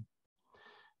Dublin.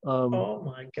 Oh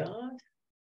my God.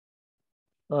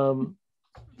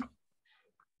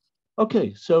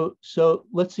 Okay, so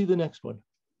let's see the next one.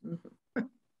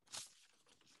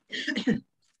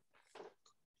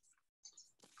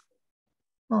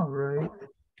 All right.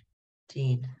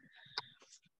 Dean.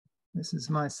 This is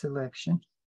my selection.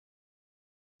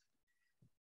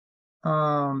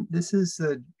 This is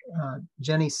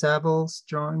Jenny Savile's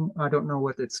drawing. I don't know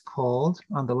what it's called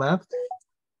on the left.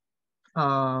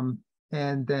 And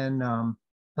then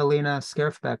Helena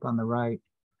Skerfbeck on the right.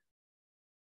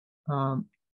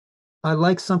 I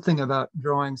like something about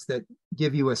drawings that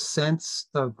give you a sense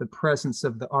of the presence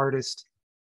of the artist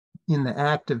in the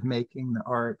act of making the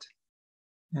art.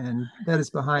 And that is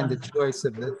behind the choice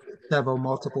of the Savile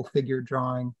multiple figure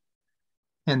drawing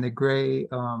and the gray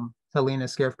Helena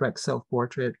Skerfbeck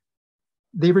self-portrait.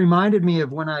 They reminded me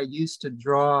of when I used to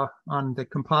draw on the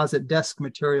composite desk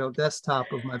material desktop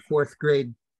of my 4th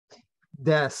grade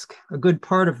desk. A good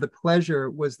part of the pleasure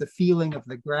was the feeling of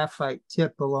the graphite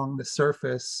tip along the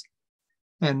surface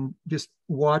and just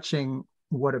watching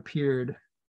what appeared.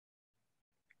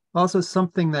 Also,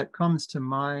 something that comes to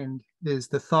mind is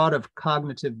the thought of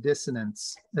cognitive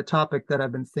dissonance, a topic that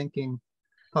I've been thinking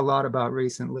a lot about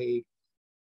recently.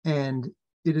 And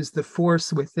it is the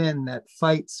force within that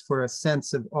fights for a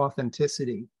sense of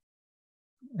authenticity.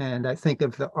 And I think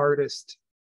of the artist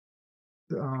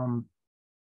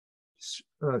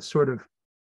sort of,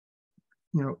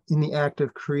 in the act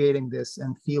of creating this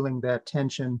and feeling that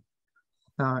tension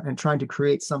and trying to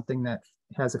create something that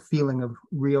has a feeling of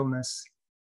realness.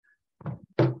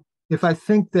 If I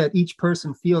think that each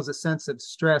person feels a sense of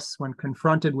stress when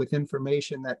confronted with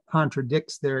information that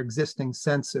contradicts their existing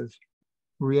sense of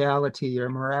reality or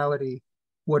morality,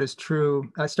 what is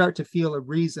true, I start to feel a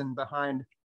reason behind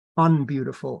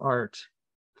unbeautiful art.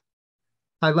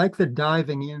 I like the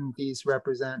diving in these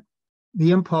represent,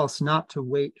 the impulse not to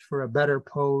wait for a better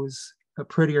pose, a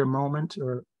prettier moment,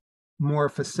 or more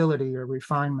facility or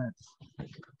refinement.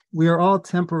 We are all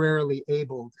temporarily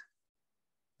abled.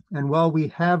 And while we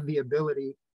have the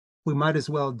ability, we might as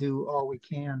well do all we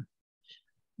can.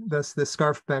 Thus, the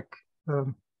Skerfbeck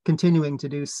continuing to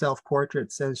do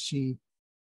self-portraits as she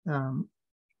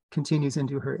continues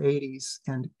into her 80s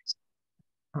and,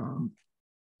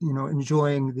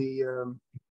 enjoying the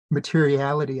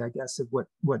materiality, I guess, of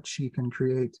what she can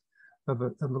create of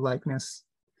a likeness.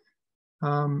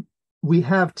 We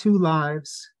have 2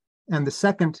 lives, and the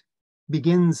second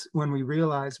begins when we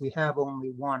realize we have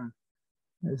only one.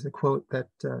 There's a quote that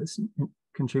is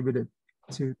contributed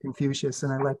to Confucius,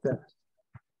 and I like that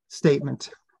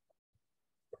statement.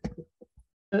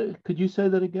 Could you say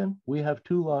that again? We have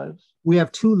 2 lives. We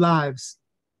have 2 lives,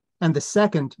 and the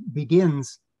second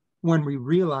begins when we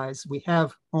realize we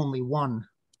have only one.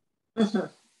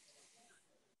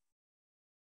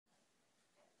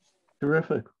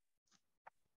 Terrific.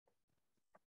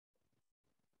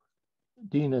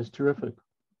 Dean, is terrific.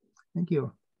 Thank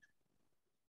you.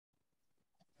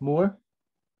 More?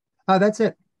 That's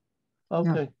it.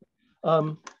 Okay.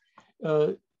 Yeah.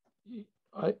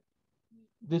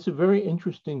 There's a very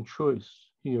interesting choice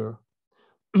here.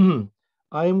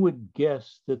 I would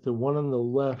guess that the one on the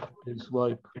left is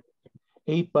like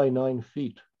 8 by 9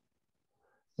 feet.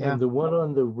 Yeah. And the one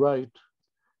on the right,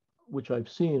 which I've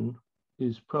seen,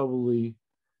 is probably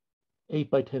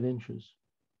 8 by 10 inches.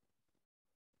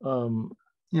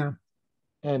 Yeah.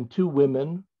 And 2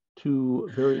 women, 2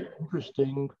 very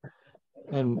interesting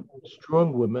and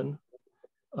strong women,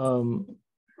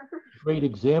 great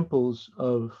examples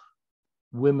of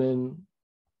women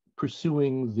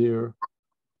pursuing their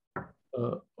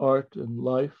art and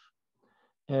life,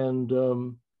 and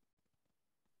a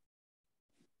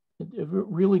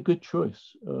really good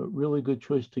choice,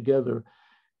 together.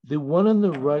 The one on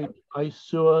the right I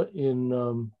saw in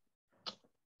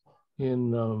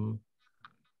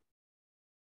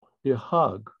Der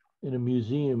Haag, in a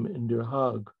museum in Der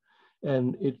Haag,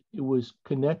 and it was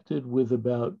connected with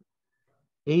about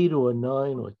 8 or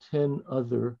 9 or 10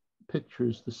 other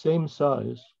pictures the same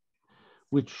size,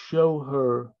 which show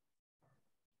her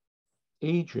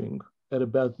aging at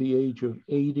about the age of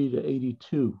 80 to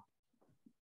 82.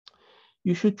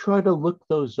 You should try to look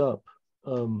those up.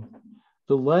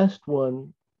 The last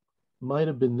one might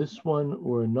have been this one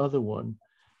or another one,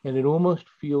 and it almost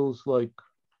feels like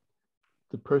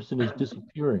the person is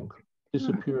disappearing.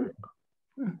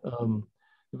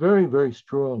 Very, very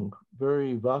strong,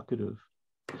 very evocative.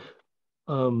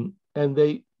 And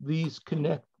these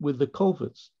connect with the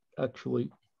Culverts,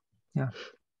 actually. Yeah.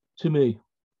 To me.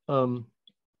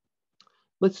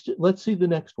 Let's see the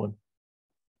next one.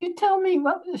 You tell me,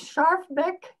 what is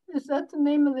Scharfbeck? Is that the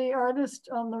name of the artist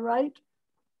on the right?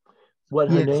 What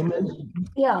her name is?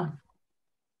 Yeah.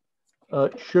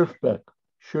 Scherfbeck.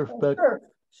 Scherf,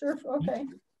 okay.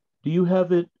 Do you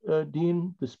have it,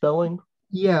 Dean, the spelling?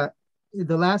 Yeah,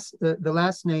 the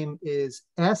last name is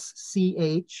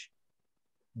SCHJERFBECK.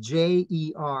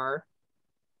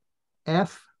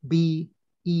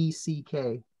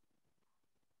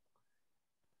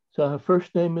 So her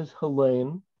first name is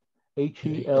Helene,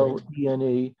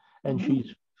 Helene, and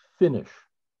she's Finnish.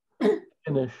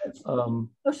 Finnish. Oh,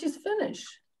 she's Finnish.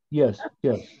 Yes,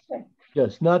 yes, Okay.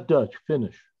 yes, not Dutch,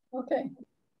 Finnish. Okay.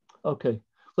 Okay,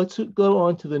 let's go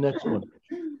on to the next one.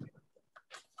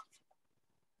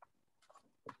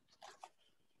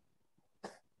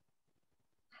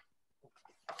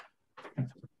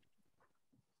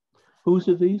 Whose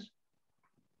are these?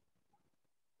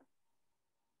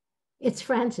 It's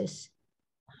Francis.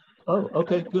 Oh,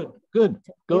 okay, good, good.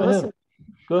 Go ahead.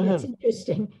 Go ahead. It's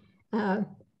interesting.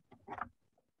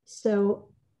 So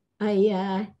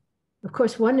I, of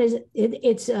course, one is,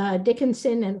 it's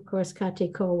Dickinson and of course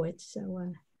Kate Kollwitz.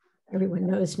 So everyone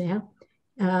knows now.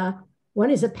 One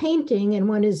is a painting and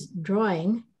one is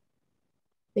drawing.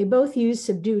 They both use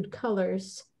subdued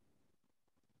colors.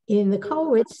 In the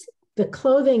Kollwitz, the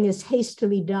clothing is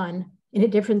hastily done in a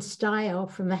different style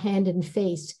from the hand and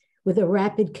face, with a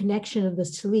rapid connection of the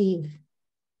sleeve,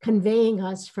 conveying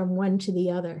us from one to the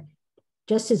other,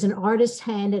 just as an artist's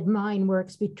hand and mind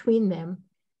works between them,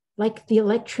 like the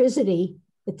electricity.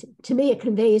 To me, it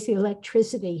conveys the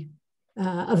electricity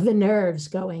of the nerves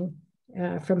going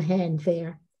from hand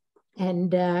there.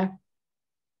 And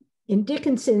in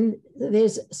Dickinson,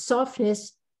 there's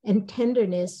softness and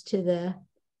tenderness to the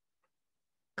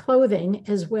clothing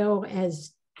as well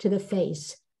as to the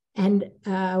face. And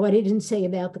what I didn't say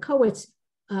about the Kollwitz,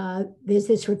 there's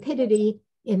this rapidity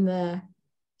in the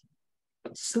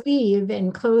sleeve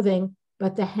and clothing,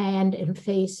 but the hand and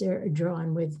face are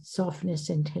drawn with softness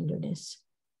and tenderness.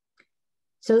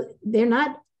 So they're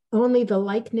not only the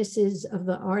likenesses of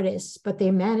the artists, but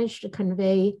they manage to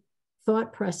convey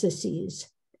thought processes,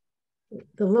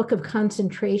 the look of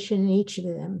concentration in each of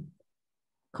them.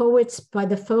 Kollwitz, by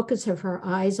the focus of her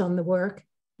eyes on the work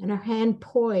and her hand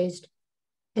poised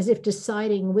as if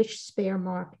deciding which spare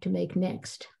mark to make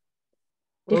next.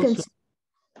 Dickinson,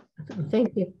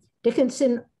 thank you.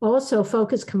 Dickinson also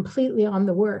focused completely on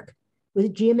the work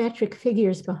with geometric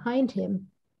figures behind him,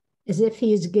 as if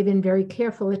he has given very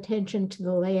careful attention to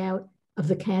the layout of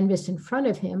the canvas in front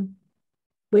of him,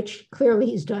 which clearly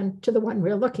he's done to the one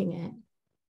we're looking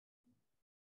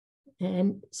at.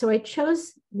 And so I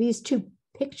chose these two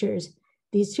pictures,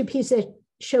 these two pieces that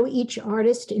show each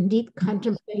artist in deep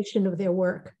contemplation of their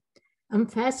work. I'm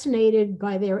fascinated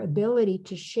by their ability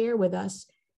to share with us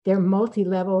their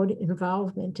multi-leveled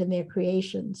involvement in their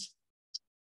creations.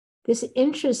 This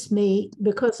interests me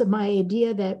because of my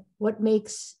idea that what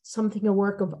makes something a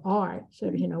work of art,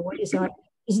 sort of, what is art,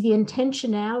 is the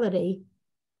intentionality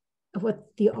of what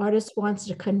the artist wants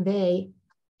to convey,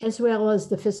 as well as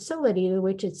the facility to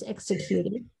which it's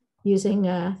executed. Using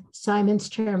Simon's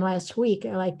term last week,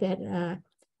 I like that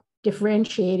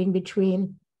differentiating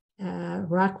between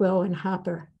Rockwell and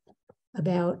Hopper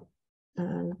about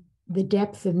the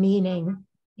depth of meaning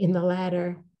in the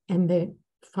latter and the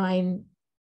fine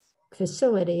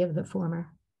facility of the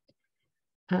former.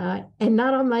 And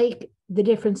not unlike the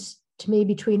difference to me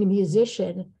between a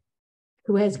musician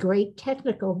who has great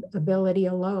technical ability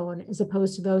alone, as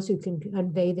opposed to those who can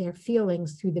convey their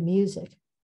feelings through the music.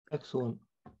 Excellent.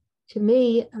 To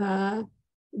me,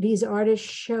 these artists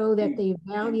show that they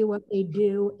value what they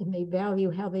do and they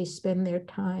value how they spend their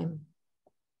time.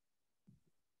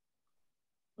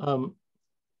 I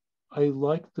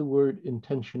like the word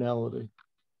intentionality.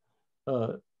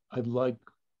 I'd like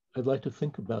to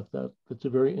think about that. That's a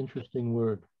very interesting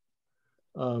word.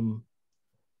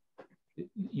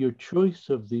 Your choice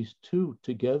of these two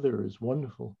together is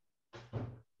wonderful.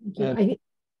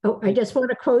 I just want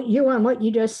to quote you on what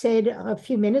you just said a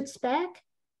few minutes back.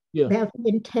 Yeah. About the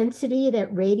intensity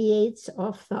that radiates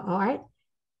off the art.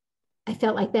 I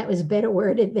felt like that was better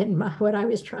worded than what I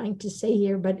was trying to say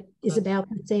here, but is about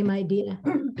the same idea.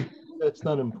 That's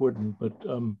not important, but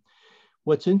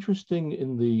what's interesting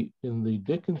in the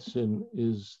Dickinson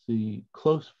is the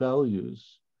close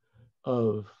values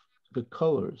of the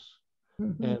colors.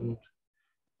 Mm-hmm. And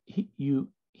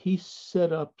he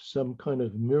set up some kind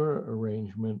of mirror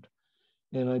arrangement,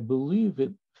 and I believe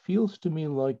it feels to me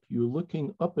like you're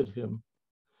looking up at him.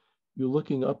 You're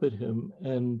looking up at him,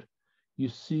 and you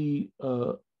see,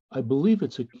 I believe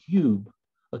it's a cube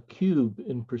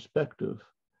in perspective.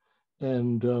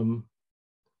 And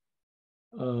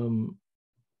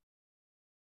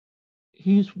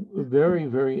he's a very,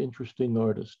 very interesting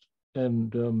artist.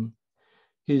 And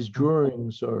his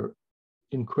drawings are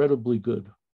incredibly good.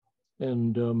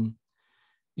 And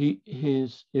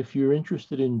if you're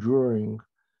interested in drawing,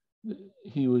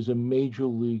 he was a major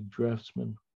league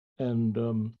draftsman, and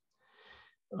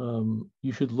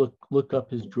you should look up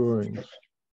his drawings.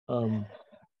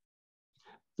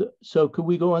 So could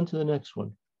we go on to the next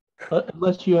one?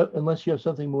 Unless you have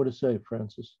something more to say,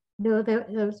 Frances. No, that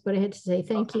was what I had to say.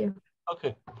 Thank you.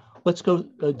 Okay, let's go,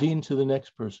 Dean, to the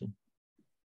next person.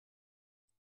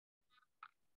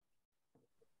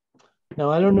 Now,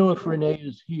 I don't know if Renee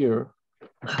is here.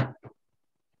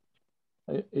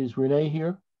 Is Renee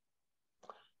here?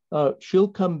 She'll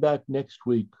come back next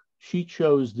week. She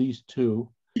chose these two,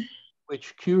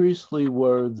 which curiously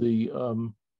were the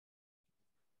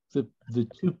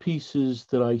two pieces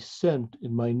that I sent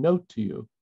in my note to you.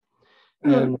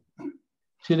 And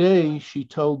today she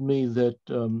told me that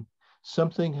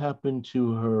something happened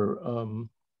to her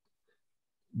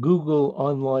Google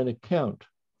online account.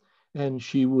 And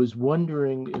she was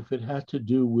wondering if it had to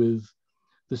do with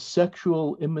the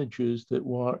sexual images that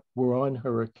were on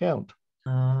her account.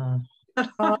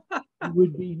 It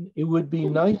would be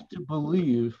nice to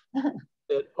believe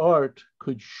that art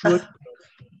could shortcut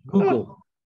Google.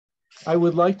 I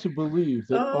would like to believe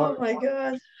that art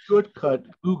could shortcut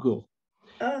Google.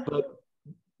 But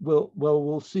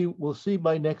we'll see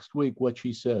by next week what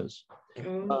she says.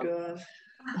 Oh God.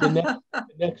 The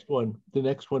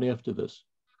next one after this.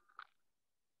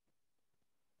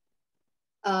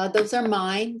 Those are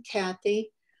mine,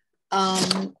 Kathy.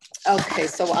 Okay,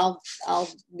 so I'll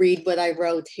read what I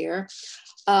wrote here.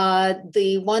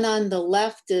 The one on the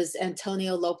left is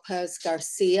Antonio Lopez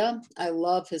Garcia. I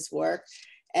love his work.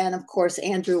 And of course,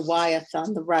 Andrew Wyeth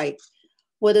on the right.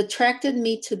 What attracted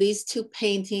me to these two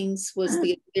paintings was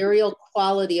the ethereal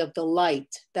quality of the light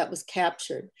that was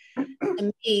captured.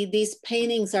 To me, these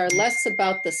paintings are less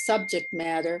about the subject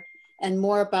matter and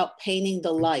more about painting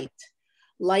the light.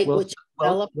 Light which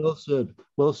envelops.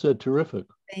 Well said, terrific.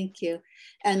 Thank you.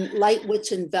 And light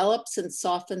which envelops and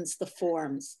softens the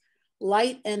forms.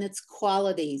 Light and its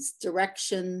qualities,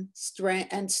 direction,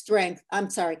 strength,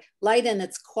 light and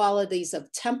its qualities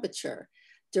of temperature,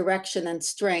 direction, and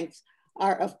strength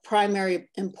are of primary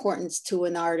importance to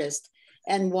an artist.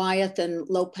 And Wyeth and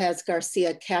Lopez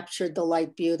Garcia captured the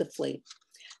light beautifully.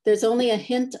 There's only a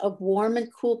hint of warm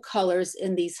and cool colors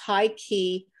in these high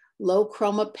key, low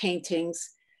chroma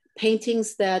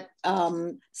paintings that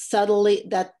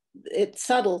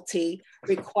subtlety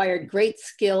required great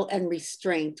skill and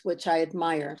restraint, which I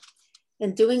admire.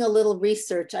 In doing a little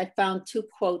research, I found two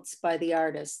quotes by the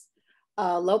artist.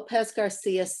 Lopez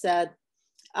Garcia said,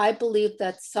 "I believe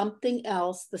that something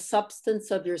else, the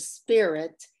substance of your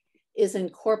spirit, is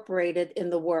incorporated in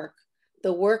the work.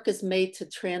 The work is made to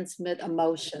transmit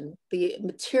emotion. The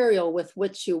material with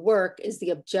which you work is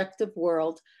the objective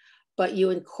world, but you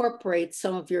incorporate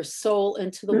some of your soul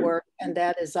into the work, and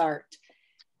that is art."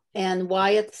 And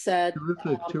Wyeth said,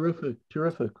 terrific.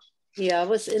 Yeah, it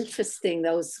was interesting,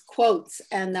 those quotes.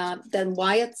 And then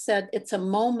Wyeth said, "It's a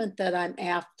moment that I'm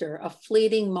after, a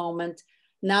fleeting moment,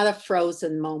 not a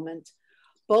frozen moment."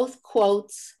 Both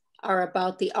quotes are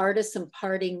about the artists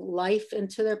imparting life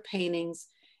into their paintings.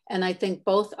 And I think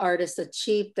both artists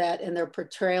achieved that in their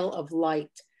portrayal of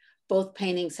light. Both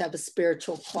paintings have a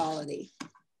spiritual quality.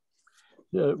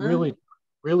 Yeah, really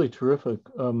terrific.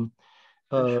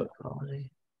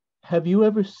 Have you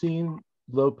ever seen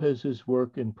Lopez's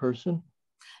work in person?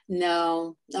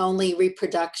 No, only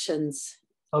reproductions.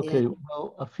 Okay, Yeah.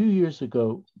 well, a few years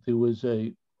ago, there was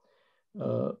a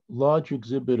large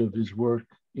exhibit of his work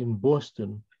in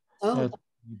Boston at the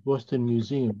Boston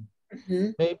Museum.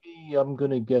 Mm-hmm. Maybe I'm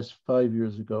going to guess 5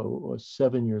 years ago or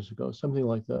 7 years ago, something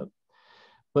like that.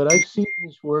 But I've seen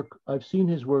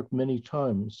his work many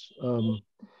times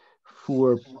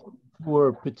for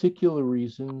particular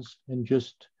reasons and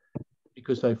just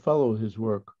because I follow his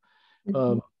work.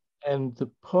 And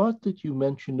the part that you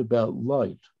mentioned about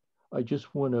light, I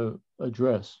just want to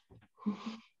address.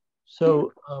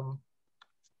 So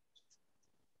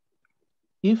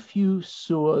if you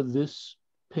saw this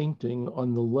painting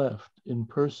on the left in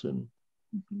person,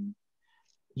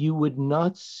 you would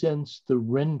not sense the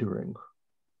rendering.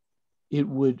 It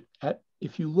would,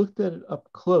 if you looked at it up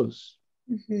close,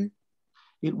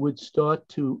 it would start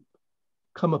to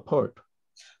come apart,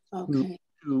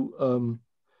 to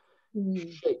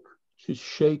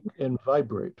shake and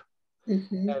vibrate.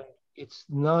 And it's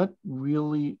not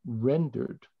really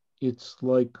rendered. It's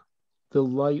like the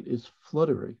light is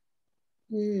fluttery.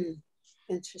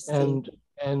 Interesting.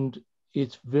 And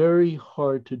it's very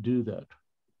hard to do that.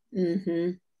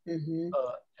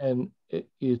 And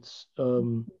it's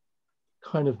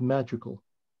kind of magical.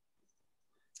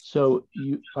 So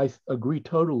I agree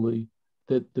totally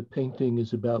that the painting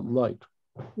is about light.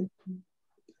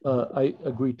 I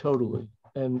agree totally.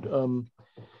 And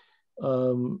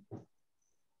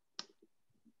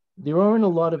there aren't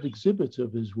a lot of exhibits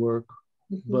of his work,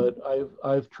 but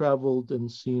I've traveled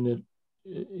and seen it,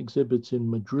 exhibits in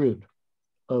Madrid.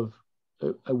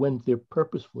 I went there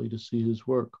purposefully to see his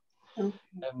work. Okay.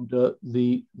 And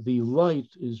the light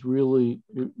is really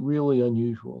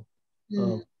unusual.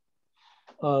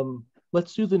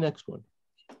 Let's do the next one.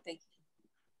 Thank you.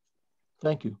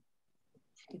 Thank you.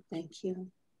 Thank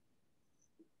you.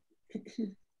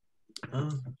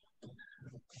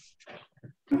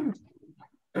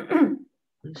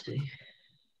 Let's see.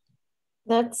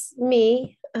 That's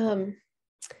me. And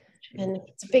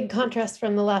it's a big contrast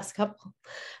from the last couple.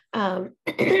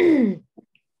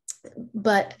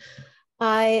 But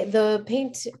the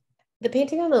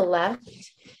painting on the left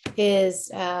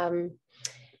is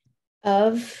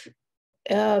of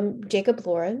Jacob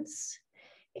Lawrence.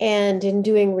 And in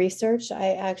doing research,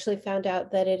 I actually found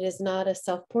out that it is not a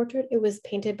self-portrait. It was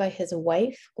painted by his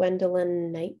wife,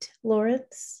 Gwendolyn Knight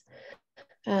Lawrence.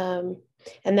 And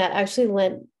that actually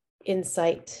lent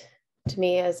insight to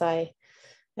me as I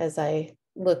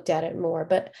looked at it more.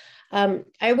 But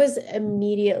I was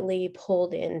immediately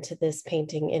pulled into this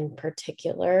painting in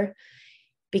particular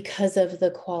because of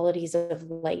the qualities of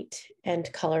light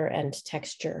and color and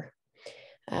texture.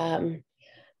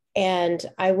 And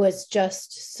I was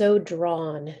just so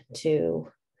drawn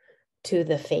to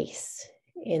the face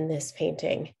in this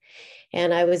painting.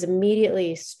 And I was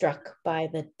immediately struck by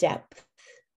the depth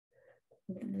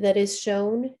that is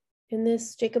shown in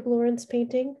this Jacob Lawrence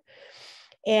painting.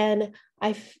 And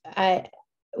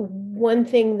one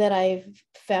thing that I've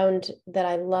found that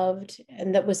I loved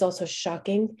and that was also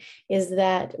shocking is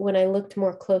that when I looked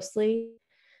more closely,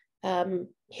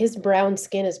 his brown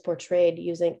skin is portrayed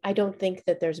using, I don't think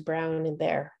that there's brown in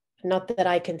there, not that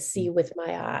I can see with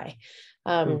my eye.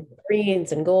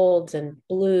 Greens and golds and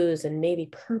blues and maybe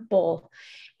purple.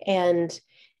 And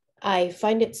I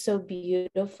find it so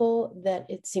beautiful that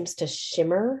it seems to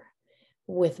shimmer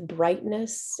with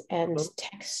brightness and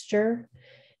texture.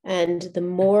 And the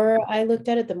more I looked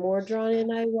at it, the more drawn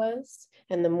in I was,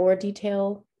 and the more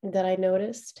detail that I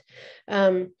noticed.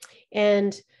 And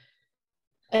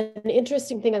an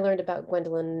interesting thing I learned about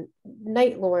Gwendolyn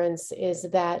Knight Lawrence is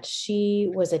that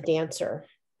she was a dancer.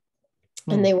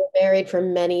 And they were married for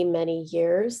many, many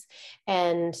years.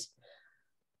 And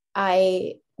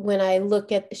when I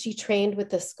look at, she trained with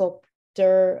the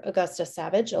sculptor Augusta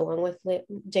Savage along with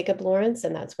Jacob Lawrence,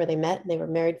 and that's where they met, and they were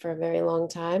married for a very long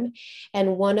time.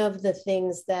 And one of the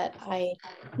things that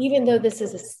even though this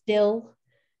is a still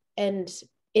and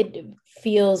it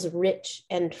feels rich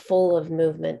and full of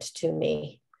movement to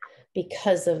me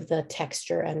because of the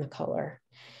texture and the color,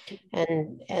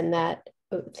 and that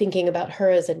thinking about her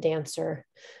as a dancer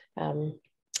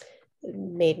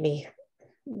made me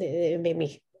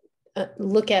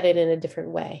look at it in a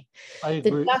different way. I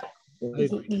agree.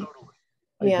 Totally.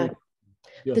 Yeah.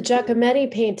 The Giacometti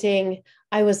painting,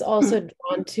 I was also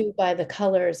drawn to by the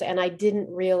colors, and I didn't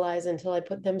realize until I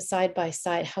put them side by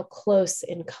side how close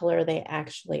in color they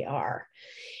actually are.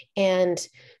 And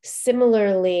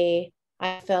similarly,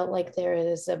 I felt like there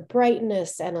is a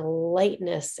brightness and a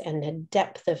lightness and a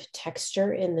depth of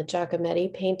texture in the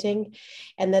Giacometti painting,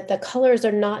 and that the colors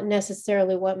are not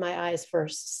necessarily what my eyes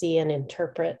first see and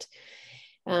interpret.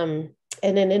 In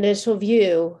an initial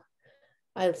view,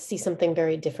 I see something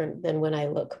very different than when I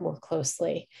look more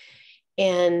closely.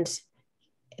 And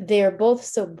they're both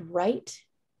so bright,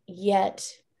 yet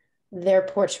they're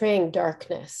portraying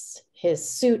darkness. His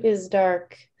suit is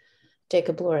dark.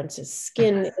 Jacob Lawrence's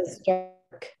skin is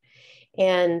dark.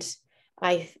 And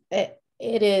it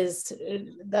is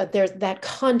that there's that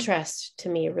contrast to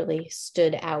me really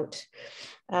stood out.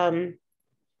 And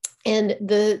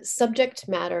the subject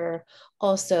matter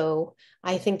also,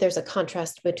 I think there's a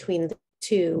contrast between the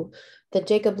two. The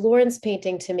Jacob Lawrence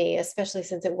painting to me, especially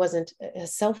since it wasn't a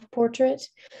self-portrait,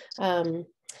 to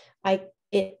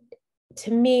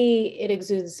me, it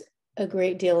exudes a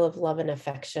great deal of love and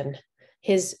affection.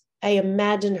 I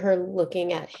imagine her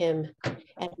looking at him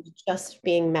and just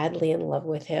being madly in love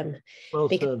with him. Well,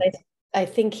 because I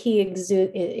think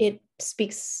it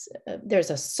speaks, there's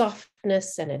a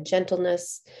softness and a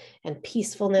gentleness and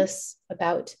peacefulness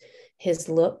about his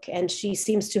look, and she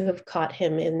seems to have caught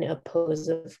him in a pose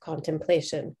of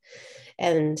contemplation.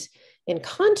 And in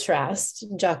contrast,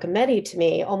 Giacometti to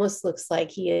me almost looks like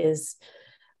he is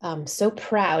so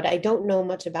proud. I don't know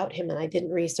much about him and I didn't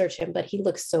research him, but he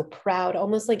looks so proud,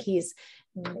 almost like he's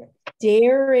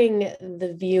daring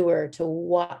the viewer to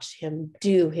watch him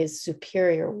do his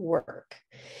superior work.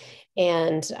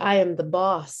 And I am the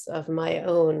boss of my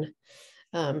own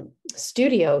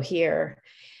studio here.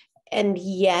 And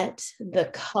yet the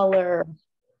color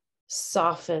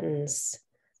softens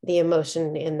the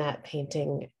emotion in that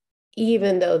painting,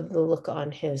 even though the look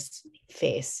on his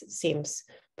face seems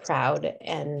proud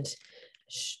and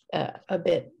a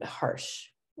bit harsh,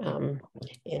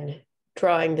 in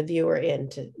drawing the viewer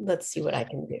into, let's see what I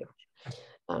can do.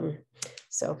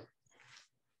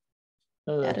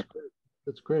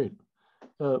 That's great.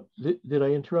 Did I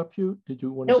interrupt you? Did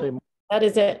you want Nope, to say more? That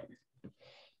is it.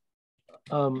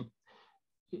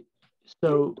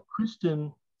 So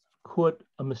Kristen caught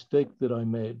a mistake that I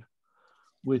made,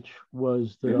 which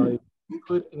was that I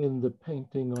put in the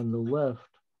painting on the left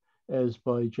as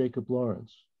by Jacob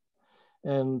Lawrence.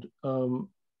 And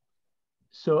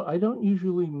so I don't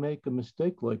usually make a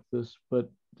mistake like this, but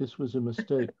this was a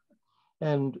mistake.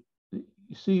 And you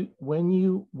see, when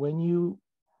you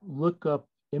look up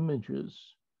images,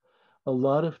 a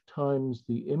lot of times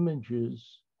the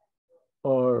images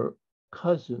are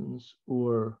cousins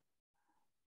or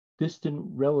distant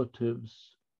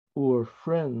relatives or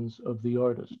friends of the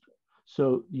artist.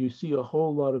 So you see a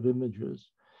whole lot of images.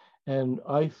 And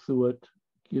I thought,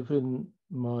 given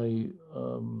my,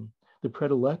 the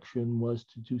predilection was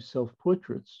to do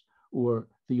self-portraits or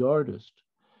the artist,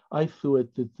 I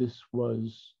thought that this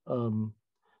was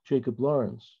Jacob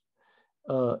Lawrence.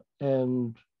 But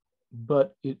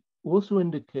it also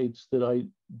indicates that I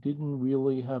didn't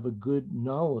really have a good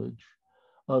knowledge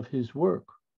of his work,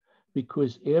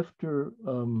 because after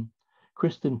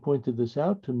Kristen pointed this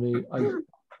out to me, I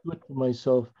thought to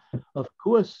myself, of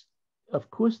course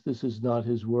this is not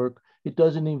his work. It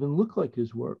doesn't even look like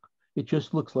his work. It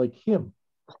just looks like him.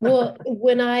 Well,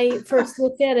 when I first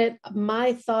looked at it,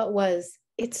 my thought was,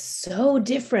 it's so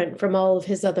different from all of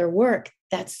his other work.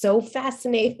 That's so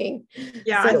fascinating.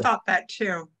 Yeah, So, I thought that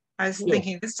too. I was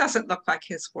thinking, this doesn't look like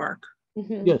his work.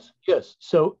 mm-hmm. Yes.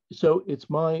 So it's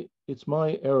my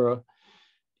error.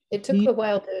 It took a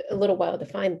little while to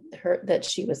find her, that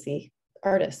she was the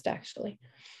artist, actually.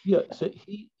 Yeah, so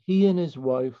he and his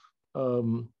wife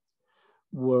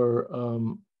were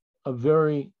a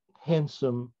very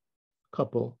handsome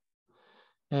couple.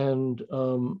 And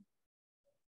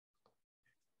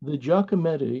the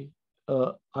Giacometti,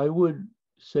 I would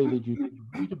say that you could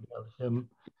read about him.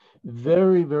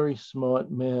 Very, very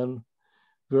smart man,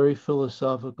 very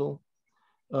philosophical,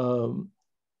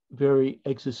 very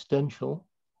existential,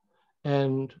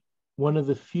 and one of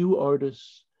the few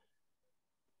artists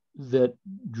that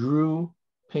drew,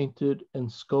 painted,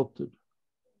 and sculpted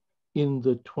in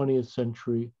the 20th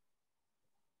century,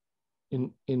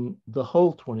 in the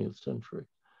whole 20th century.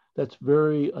 That's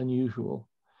very unusual.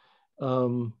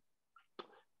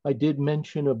 I did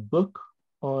mention a book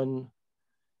on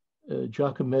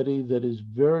Giacometti that is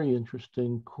very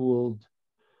interesting, called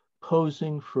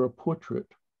Posing for a Portrait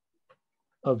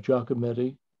of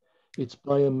Giacometti. It's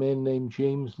by a man named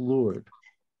James Lord,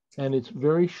 and it's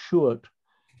very short,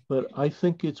 but I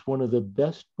think it's one of the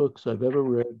best books I've ever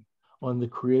read on the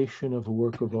creation of a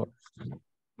work of art.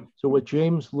 So what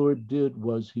James Lord did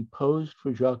was he posed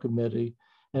for Giacometti,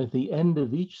 and at the end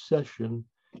of each session,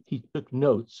 he took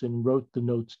notes and wrote the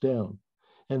notes down.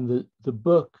 And the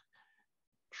book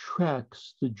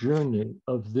tracks the journey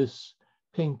of this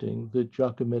painting that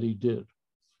Giacometti did.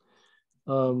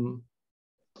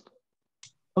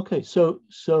 Okay, so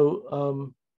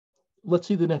let's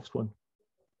see the next one.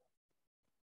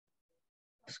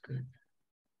 That's good.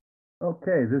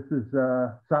 Okay, this is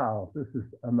Sal. This is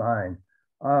mine.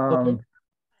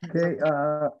 Okay,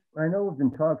 I know we've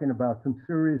been talking about some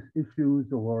serious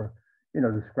issues, or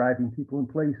describing people and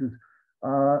places.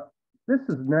 This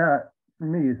is not, for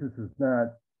me, this is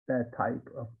not that type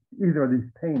of either of these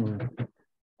paintings.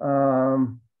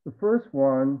 The first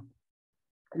one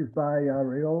is by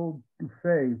Raoul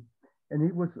Dufay, and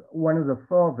he was one of the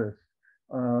Fauvists,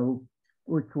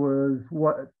 which was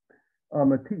what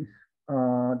Matisse,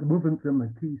 the movement that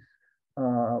Matisse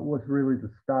was really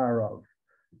the star of.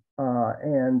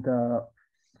 And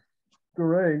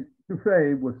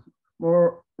Dufay was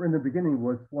more, in the beginning,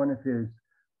 was one of his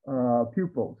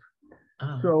pupils.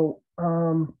 So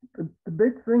the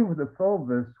big thing with the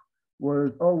Fauvists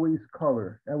was always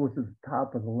color. That was at the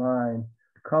top of the line.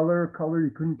 Color, you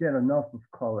couldn't get enough of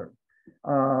color.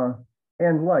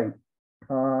 And light.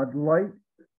 Light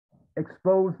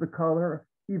exposed the color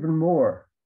even more,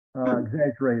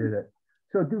 exaggerated it.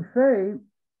 So Dufay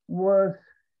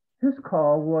his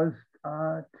call was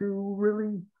to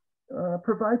really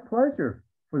provide pleasure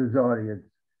for his audience.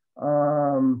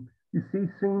 You see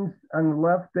scenes on the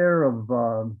left there of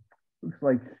looks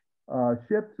like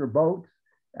ships or boats,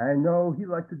 I know he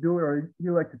liked to do it, or he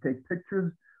liked to take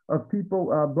pictures of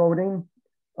people voting.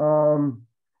 You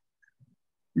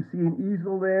see an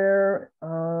easel there,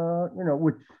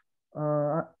 which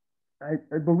I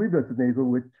believe that's an easel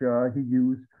which he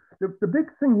used. The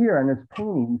big thing here on his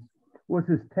paintings was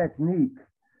his technique.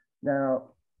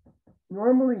 Now,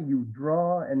 normally you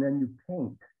draw and then you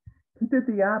paint. He did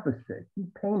the opposite. He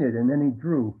painted and then he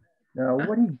drew. Now,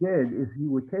 what he did is he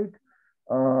would take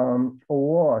a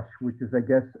wash, which is, I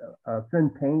guess, a thin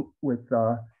paint with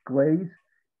glaze,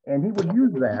 and he would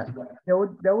use that.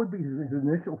 That would be his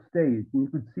initial stage. And you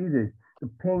could see the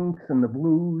pinks and the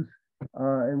blues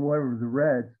and whatever the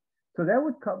reds. So that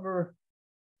would cover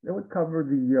the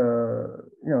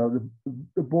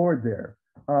board there.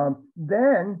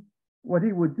 Then what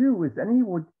he would do is then he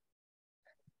would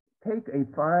take a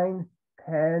fine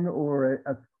pen or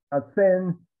a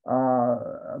thin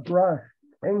brush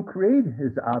and create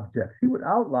his objects. He would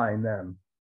outline them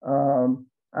on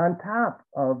top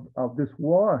of this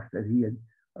wash that he had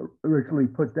originally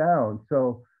put down.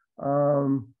 So, I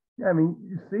mean,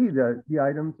 you see the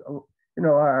items,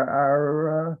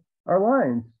 are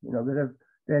lines,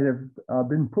 that have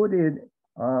been put in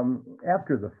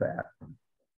after the fact.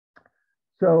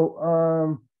 So,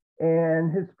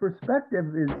 and his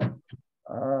perspective is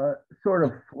sort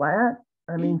of flat.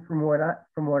 I mean, from what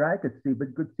I could see, but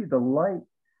you could see the light.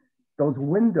 Those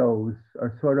windows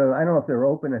are sort of, I don't know if they're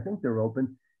open. I think they're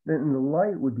open. Then the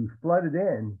light would be flooded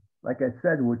in, like I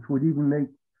said, which would even make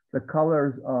the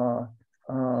colors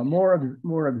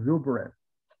more exuberant.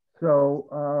 So,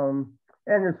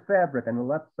 and there's fabric on the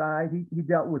left side. He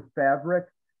dealt with fabric.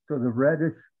 So the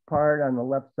reddish part on the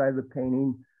left side of the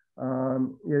painting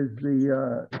is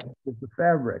the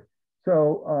fabric.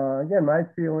 So again, my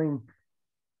feeling,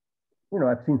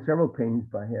 I've seen several paintings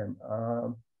by him,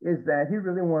 is that he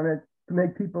really wanted to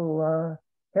make people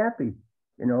happy,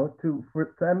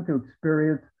 for them to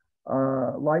experience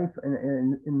life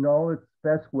in all its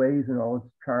best ways and all its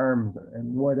charms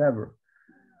and whatever.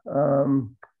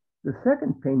 The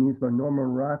second painting is by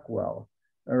Norman Rockwell.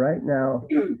 All right, now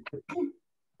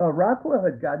Rockwell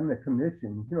had gotten a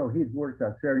commission. He had worked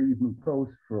on Saturday Evening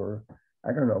Post for,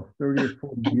 I don't know, 30 or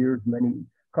 40 years, many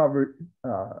covers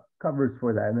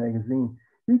for that magazine.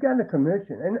 He got a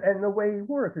commission, and the way he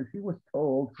worked is he was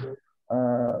told,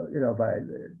 by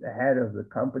the head of the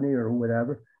company or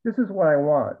whatever, this is what I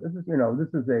want. This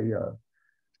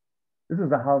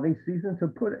is a holiday season, so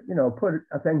put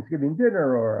a Thanksgiving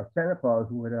dinner or a Santa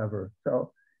Claus or whatever.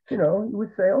 So, he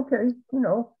would say, okay,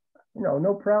 no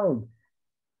problem.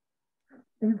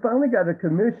 He finally got a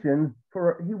commission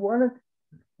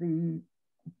the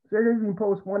Saturday Evening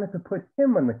Post wanted to put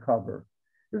him on the cover.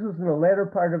 This was in the latter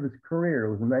part of his career.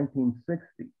 It was in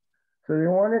 1960. So they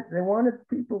wanted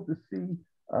people to see,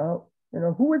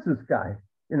 who is this guy?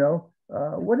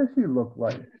 What does he look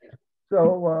like?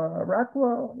 So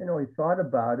Rockwell, he thought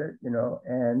about it,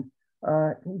 and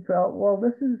he felt, well,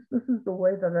 this is the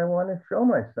way that I want to show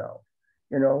myself,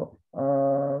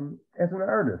 as an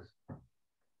artist.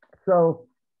 So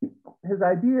his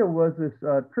idea was this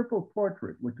triple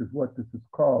portrait, which is what this is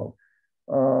called,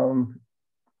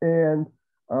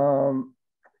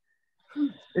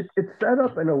 it's set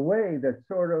up in a way that's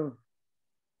sort of,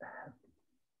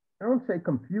 I don't say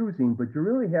confusing, but you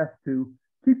really have to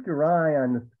keep your eye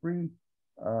on the three,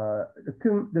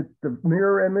 the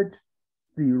mirror image,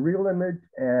 the real image,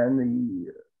 and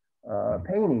the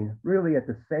painting really at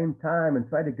the same time, and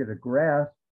try to get a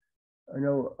grasp,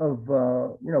 of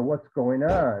what's going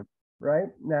on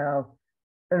right now.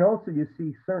 And also you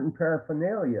see certain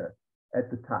paraphernalia at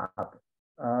the top.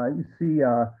 You see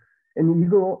an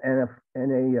eagle and a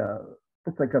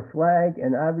it's like a flag,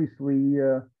 and obviously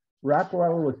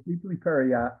Rockwell was deeply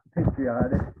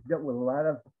patriotic, dealt with a lot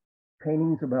of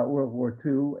paintings about World War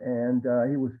II, and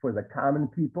he was for the common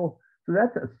people. So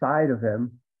that's a side of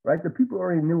him, right? The people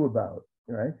already knew about,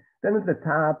 right? Then at the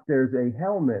top, there's a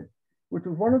helmet, which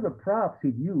was one of the props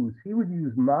he'd use. He would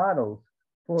use models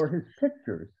for his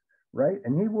pictures, right?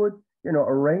 And he would,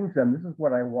 arrange them. This is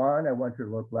what I want. I want you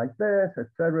to look like this, et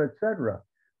cetera, et cetera.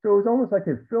 So it was almost like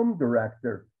a film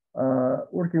director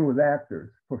working with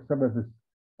actors for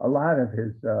a lot of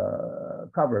his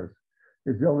covers,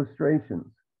 his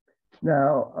illustrations.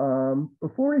 Now,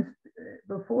 before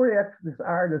this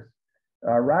artist,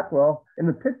 Rockwell, in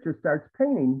the picture starts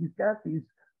painting, he's got these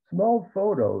small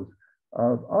photos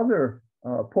of other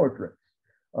portraits.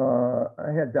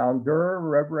 I had down Durer,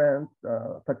 Rembrandt,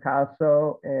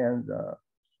 Picasso, and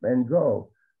Van Gogh.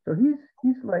 So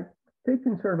he's like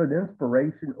taking sort of an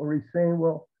inspiration, or he's saying,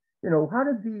 well, how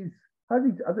did these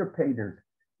other painters,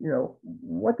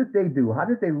 what did they do? How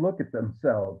did they look at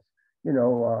themselves?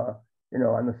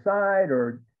 on the side,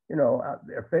 or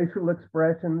their facial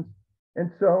expressions.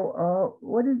 And so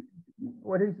what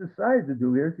he's decided to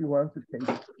do here is he wants to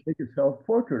take a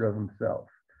self-portrait of himself,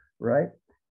 right?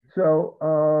 So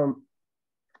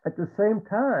at the same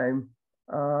time,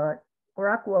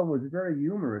 Rockwell was very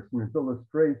humorous in his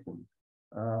illustrations.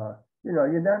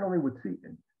 You not only would see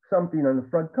something on the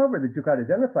front cover that you got to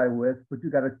identify with, but you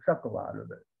got to chuckle out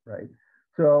of it, right?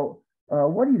 So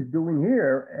what he's doing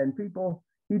here, and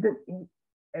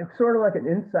it's sort of like an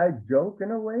inside joke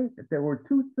in a way, that there were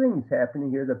two things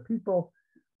happening here that people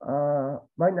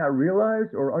might not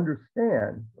realize or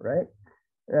understand, right?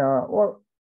 Well,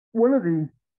 one of the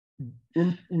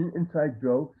inside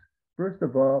jokes, first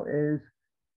of all, is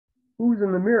who's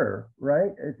in the mirror,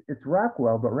 right? It's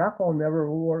Rockwell, but Rockwell never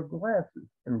wore glasses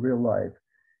in real life.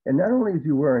 And not only is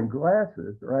he wearing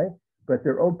glasses, right, but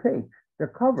they're opaque, they're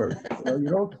covered. You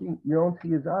don't see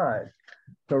his eyes.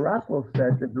 So Rockwell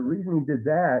said that the reason he did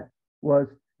that was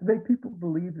to make people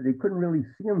believe that he couldn't really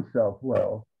see himself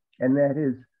well, and that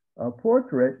his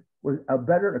portrait was a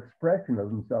better expression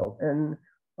of himself. And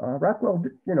Rockwell,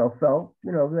 felt,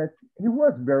 that he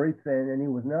was very thin and he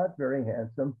was not very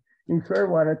handsome. He sort of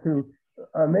wanted to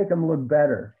make him look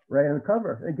better, right, on the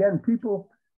cover. Again, people,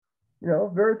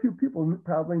 very few people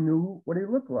probably knew what he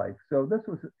looked like. So this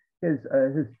was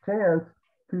his chance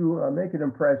to make an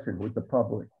impression with the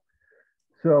public.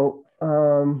 So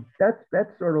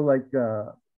that's sort of like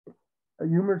a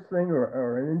humorous thing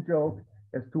or an in-joke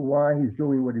as to why he's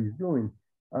doing what he's doing.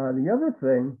 The other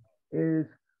thing is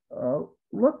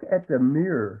look at the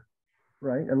mirror,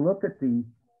 right? And look at the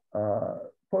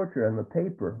portrait on the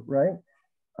paper, right?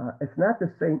 It's not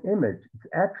the same image. It's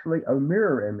actually a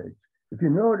mirror image. If you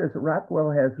notice,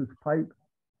 Rockwell has his pipe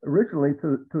originally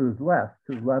to his left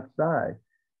side.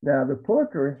 Now the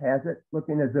portrait has it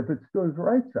looking as if it's to his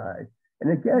right side.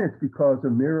 And again, it's because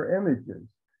of mirror images.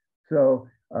 So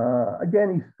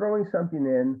again, he's throwing something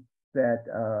in that,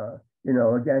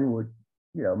 again, would,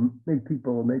 make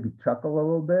people maybe chuckle a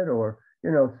little bit, or,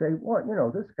 say,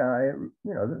 well, this guy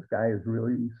is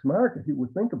really smart if he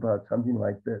would think about something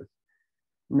like this.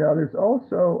 Now, there's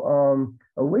also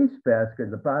a wastebasket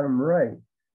at the bottom right.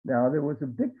 Now, there was a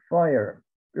big fire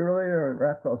earlier in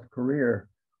Rockwell's career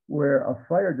where a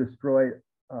fire destroyed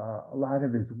a lot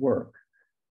of his work,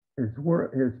 his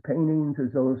paintings,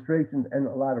 his illustrations, and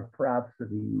a lot of props that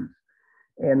he used.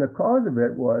 And the cause of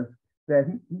it was that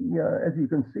he as you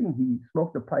can see, he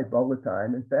smoked a pipe all the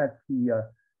time. In fact, he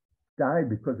died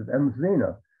because of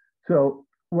emphysema. So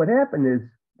what happened is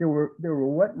there were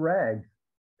wet rags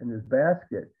in his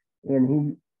basket, and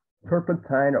he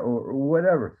turpentine or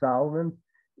whatever, solvent,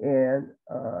 and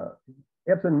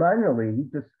absentmindedly he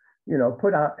just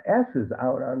put out ashes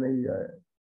out on the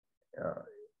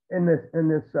in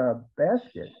this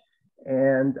basket,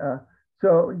 and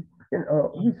so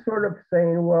he's sort of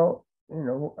saying, well,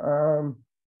 I'm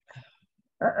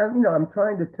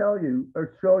trying to tell you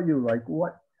or show you like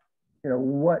what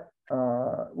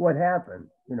happened,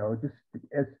 just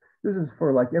as this is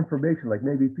for like information, like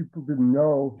maybe people didn't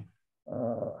know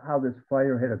how this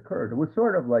fire had occurred. It was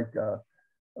sort of like a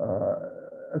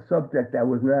subject that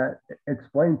was not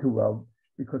explained too well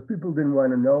because people didn't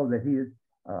want to know that he had,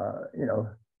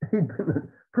 he'd been the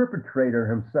perpetrator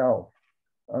himself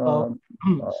of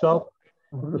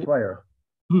the fire.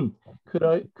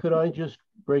 Could I just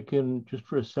break in just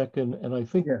for a second? And I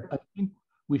think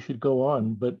we should go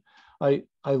on, but I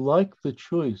like the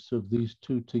choice of these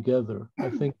two together. I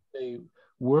think they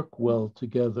work well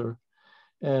together,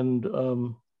 and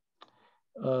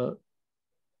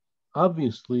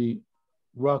obviously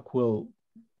Rockwell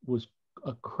was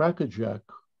a crackerjack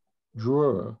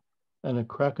drawer and a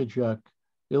crackerjack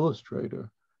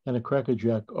illustrator and a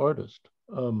crackerjack artist,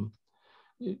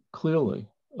 clearly.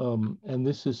 And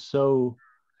this is so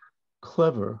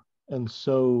clever and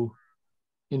so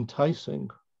enticing.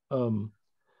 I'm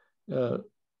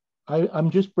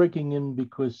just breaking in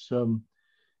because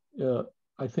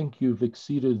I think you've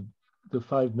exceeded the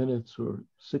 5 minutes or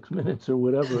 6 minutes or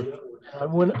whatever. I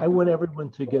want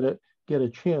everyone to get a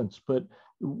chance, but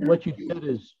what you said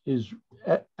is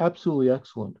absolutely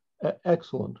excellent.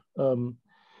 Excellent.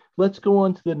 Let's go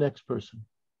on to the next person.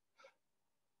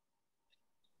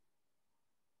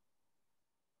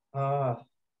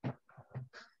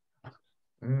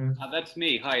 That's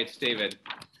me. Hi, it's David.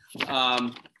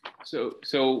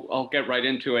 So I'll get right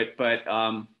into it, but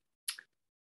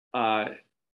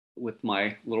with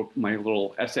my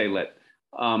little essay lit.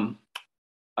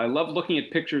 I love looking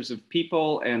at pictures of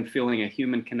people and feeling a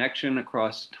human connection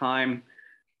across time,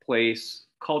 place,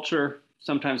 culture.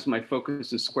 Sometimes my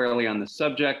focus is squarely on the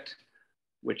subject.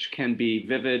 which can be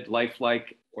vivid,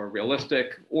 lifelike, or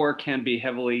realistic, or can be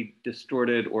heavily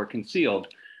distorted or concealed.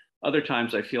 Other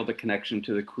times I feel the connection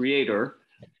to the creator,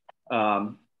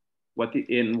 what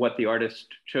the artist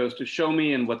chose to show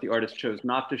me and what the artist chose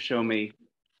not to show me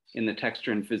in the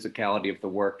texture and physicality of the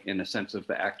work in a sense of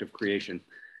the act of creation.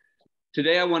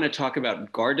 Today I want to talk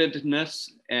about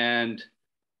guardedness and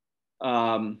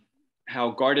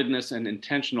how guardedness and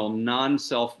intentional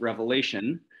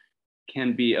non-self-revelation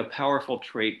can be a powerful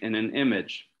trait in an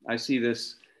image. I see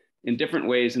this in different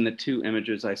ways in the two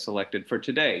images I selected for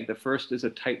today. The first is a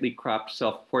tightly cropped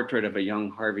self-portrait of a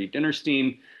young Harvey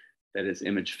Dinnerstein. That is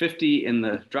image 50 in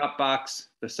the Dropbox.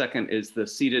 The second is the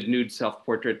seated nude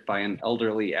self-portrait by an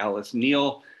elderly Alice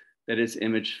Neel. That is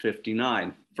image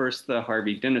 59. First, the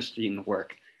Harvey Dinnerstein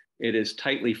work. It is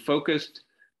tightly focused,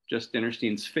 just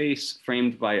Dinnerstein's face,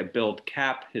 framed by a billed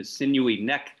cap, his sinewy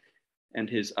neck, and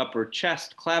his upper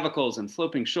chest, clavicles, and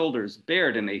sloping shoulders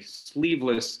bared in a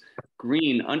sleeveless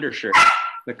green undershirt.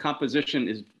 The composition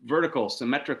is vertical,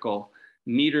 symmetrical,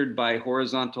 metered by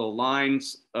horizontal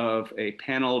lines of a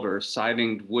paneled or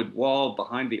sidinged wood wall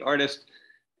behind the artist,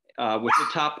 with the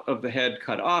top of the head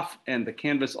cut off and the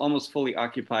canvas almost fully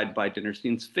occupied by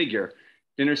Dinnerstein's figure.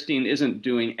 Dinnerstein isn't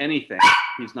doing anything.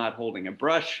 He's not holding a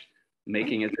brush,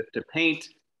 making as if to paint,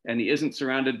 and he isn't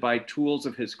surrounded by tools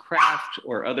of his craft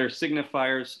or other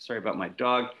signifiers, sorry about my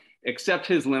dog, except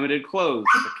his limited clothes,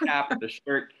 the cap, the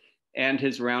shirt, and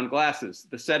his round glasses.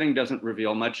 The setting doesn't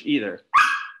reveal much either.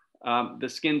 The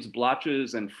skin's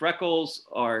blotches and freckles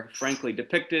are frankly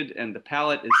depicted, and the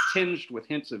palette is tinged with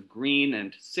hints of green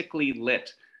and sickly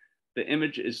lit. The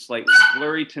image is slightly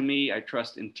blurry to me, I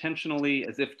trust intentionally,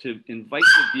 as if to invite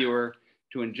the viewer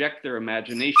to inject their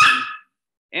imagination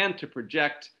and to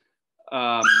project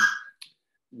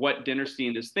what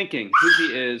Dinnerstein is thinking, who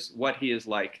he is, what he is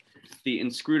like. The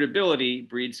inscrutability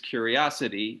breeds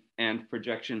curiosity and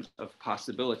projection of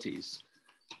possibilities.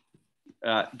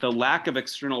 The lack of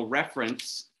external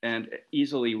reference and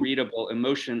easily readable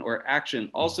emotion or action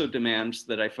also demands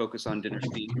that I focus on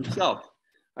Dinnerstein himself.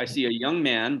 I see a young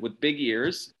man with big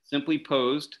ears, simply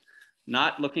posed,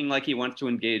 not looking like he wants to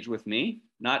engage with me,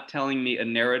 not telling me a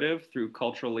narrative through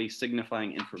culturally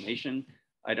signifying information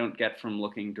I don't get from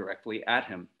looking directly at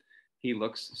him. He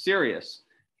looks serious.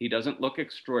 He doesn't look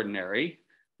extraordinary,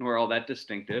 nor all that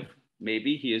distinctive.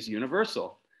 Maybe he is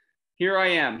universal. Here I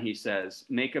am, he says,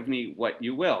 make of me what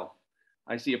you will.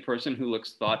 I see a person who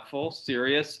looks thoughtful,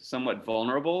 serious, somewhat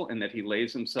vulnerable in that he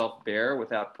lays himself bare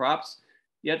without props,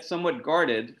 yet somewhat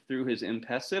guarded through his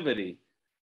impassivity.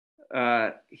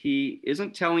 He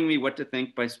isn't telling me what to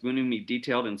think by spooning me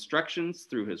detailed instructions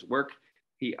through his work.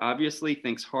 He obviously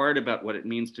thinks hard about what it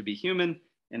means to be human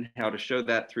and how to show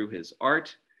that through his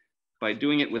art. By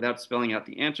doing it without spelling out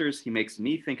the answers, he makes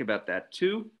me think about that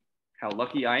too. How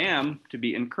lucky I am to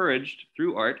be encouraged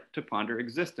through art to ponder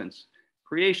existence,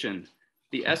 creation,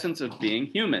 the essence of being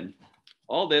human.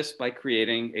 All this by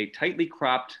creating a tightly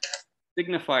cropped,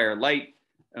 signifier light,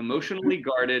 emotionally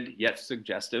guarded yet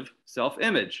suggestive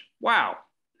self-image. Wow.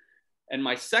 And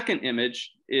my second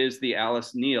image is the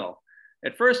Alice Neel.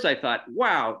 At first I thought,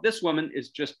 wow, this woman is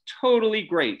just totally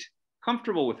great,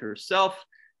 comfortable with herself,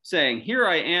 saying, here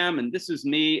I am and this is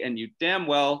me and you damn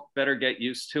well better get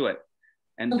used to it.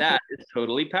 And that is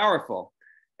totally powerful.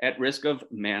 At risk of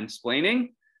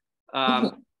mansplaining,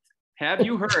 have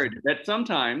you heard that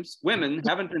sometimes women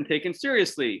haven't been taken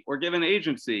seriously or given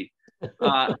agency?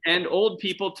 And old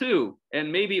people too,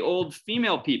 and maybe old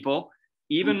female people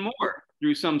even more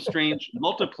through some strange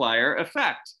multiplier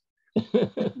effect.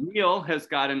 Neel has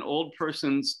got an old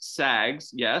person's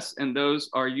sags, yes, and those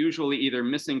are usually either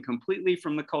missing completely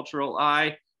from the cultural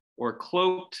eye or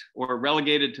cloaked or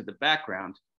relegated to the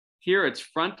background. Here it's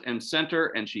front and center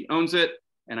and she owns it,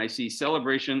 and I see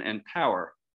celebration and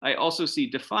power. I also see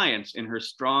defiance in her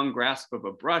strong grasp of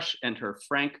a brush and her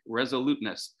frank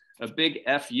resoluteness, a big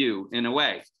FU in a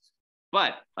way.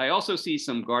 But I also see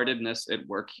some guardedness at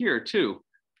work here too.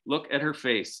 Look at her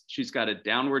face. She's got a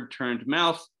downward turned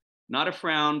mouth, not a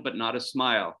frown, but not a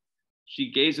smile.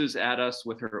 She gazes at us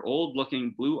with her old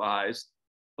looking blue eyes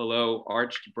below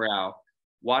arched brow,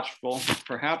 watchful,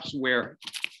 perhaps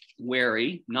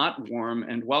wary, not warm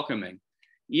and welcoming.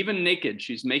 Even naked,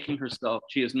 she is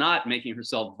not making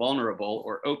herself vulnerable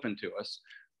or open to us.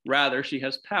 Rather, she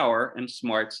has power and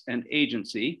smarts and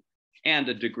agency and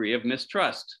a degree of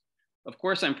mistrust. Of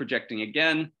course, I'm projecting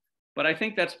again, but I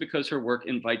think that's because her work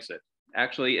invites it.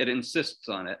 Actually, it insists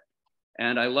on it.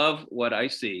 And I love what I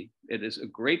see. It is a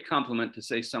great compliment to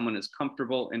say someone is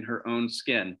comfortable in her own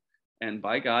skin. And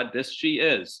by God, this she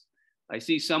is. I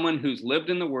see someone who's lived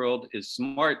in the world, is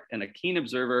smart and a keen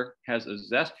observer, has a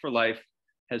zest for life,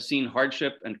 has seen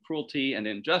hardship and cruelty and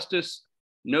injustice,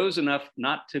 knows enough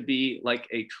not to be like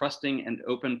a trusting and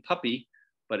open puppy,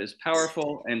 but is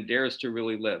powerful and dares to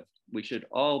really live. We should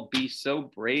all be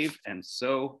so brave and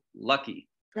so lucky.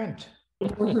 Trent.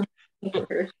 Well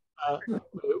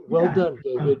done,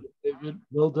 David. David,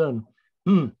 well done.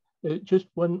 Just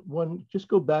just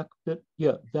go back a bit.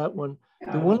 Yeah, that one.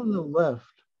 The one on the left,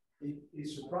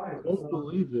 He's surprised. I don't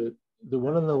believe it. The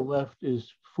one on the left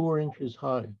is 4 inches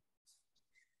high.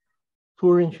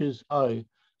 4 inches high.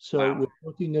 So wow.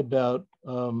 We're talking about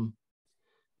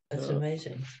That's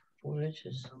amazing. 4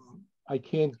 inches. I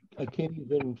can't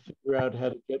even figure out how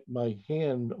to get my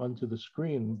hand onto the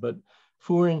screen, but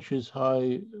 4 inches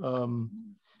high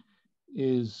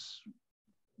it's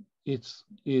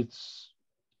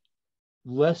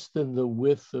less than the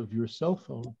width of your cell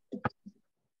phone.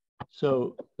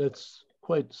 So that's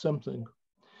quite something.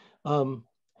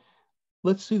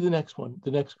 Let's see the next one,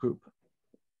 the next group.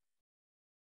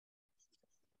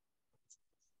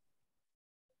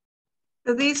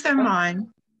 So these are mine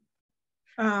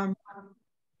that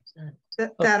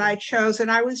I chose,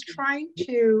 and I was trying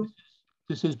to.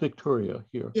 This is Victoria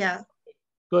here. Yeah.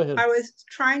 Go ahead. I was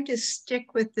trying to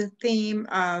stick with the theme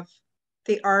of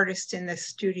the artist in the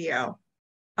studio.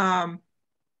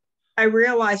 I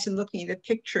realized in looking at the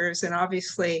pictures, and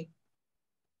obviously,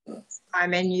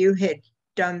 and you had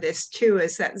done this too,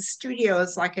 is that the studio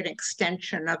is like an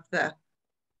extension of the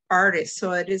artist.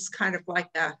 So it is kind of like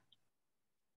a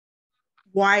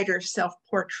wider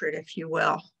self-portrait, if you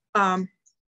will.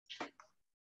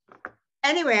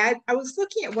 Anyway, I was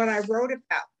looking at what I wrote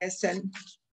about this, and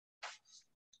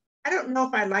I don't know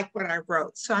if I like what I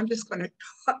wrote, so I'm just going to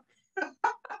talk.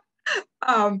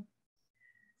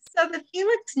 So the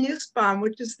Felix Nussbaum,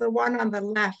 which is the one on the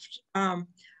left,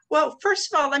 well,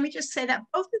 first of all, let me just say that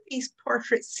both of these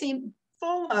portraits seem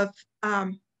full of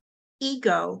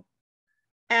ego.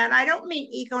 And I don't mean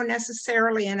ego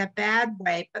necessarily in a bad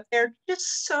way, but they're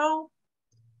just so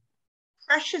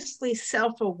preciously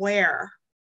self-aware.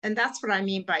 And that's what I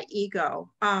mean by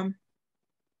ego.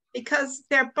 Because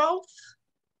they're both,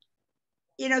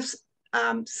 you know,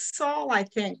 Saul, I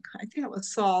think it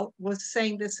was Saul, was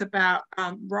saying this about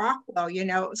Rockwell. You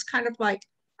know, it was kind of like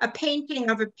a painting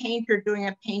of a painter doing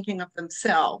a painting of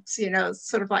themselves, you know,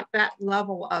 sort of like that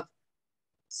level of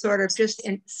sort of just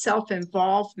in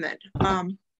self-involvement,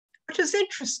 which is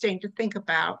interesting to think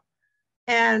about.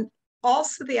 And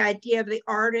also the idea of the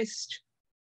artist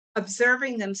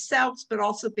observing themselves, but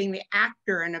also being the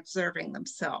actor and observing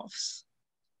themselves.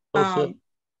 Well said.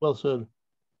 Well said.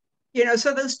 You know,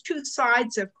 so those two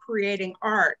sides of creating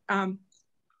art. Now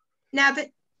that,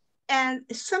 and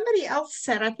somebody else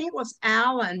said, I think it was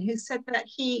Alan, who said that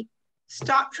he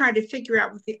stopped trying to figure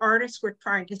out what the artists were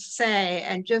trying to say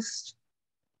and just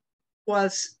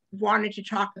wanted to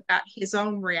talk about his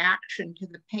own reaction to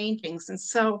the paintings. And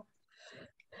so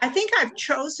I think I've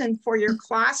chosen for your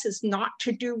classes not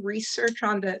to do research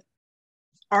on the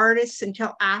artists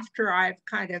until after I've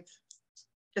kind of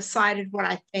decided what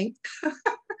I think.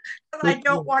 I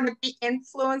don't want to be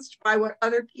influenced by what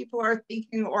other people are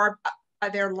thinking or by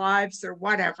their lives or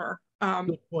whatever.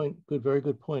 Good point. Good, very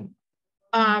good point.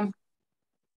 But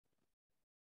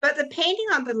the painting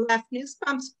on the left,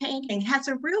 Nussbaum's painting, has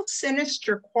a real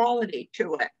sinister quality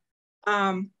to it.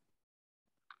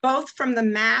 Both from the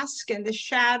mask and the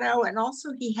shadow, and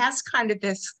also he has kind of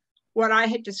this, what I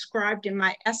had described in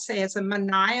my essay as a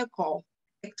maniacal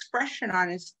expression on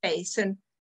his face. And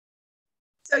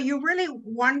so you really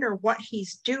wonder what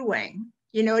he's doing.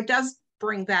 You know, it does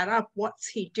bring that up. What's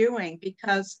he doing?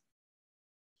 Because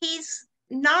he's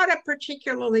not a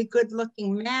particularly good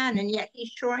looking man, and yet he's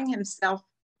showing himself,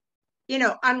 you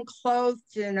know,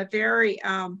 unclothed in a very,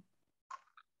 well,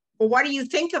 what do you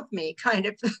think of me kind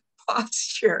of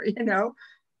posture, you know?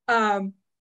 But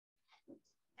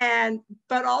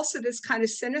also this kind of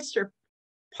sinister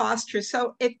posture.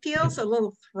 So it feels a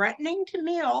little threatening to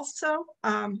me also.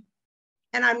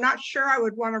 And I'm not sure I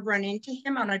would want to run into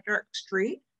him on a dark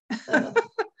street.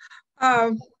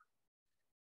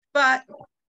 But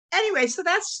anyway, so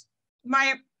that's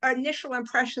my initial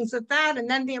impressions of that. And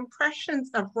then the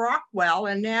impressions of Rockwell.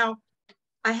 And now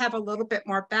I have a little bit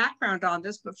more background on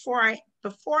this. Before I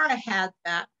had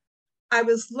that, I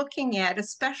was looking at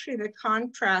especially the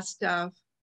contrast of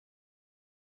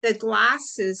the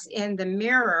glasses in the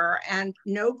mirror and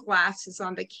no glasses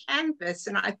on the canvas.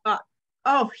 And I thought,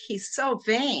 oh, he's so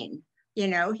vain. You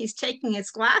know, he's taking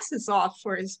his glasses off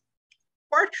for his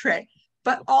portrait,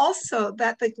 but also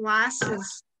that the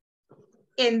glasses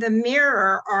in the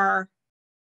mirror are,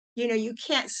 you know, you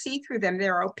can't see through them,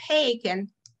 they're opaque. And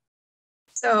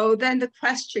so then the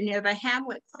question, you know, the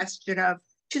Hamlet question of,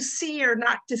 to see or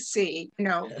not to see, you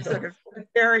know, sort of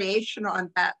variation on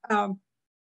that.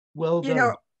 Well done. You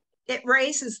know, it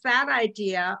raises that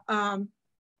idea. But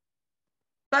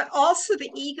also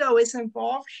the ego is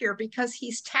involved here because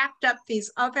he's tapped up these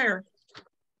other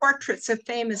portraits of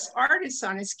famous artists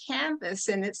on his canvas.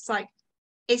 And it's like,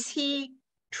 is he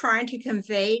trying to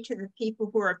convey to the people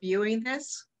who are viewing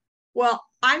this, well,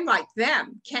 I'm like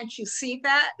them. Can't you see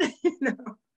that? You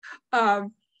know? So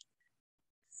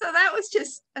that was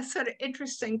just a sort of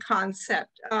interesting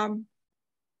concept. So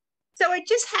it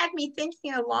just had me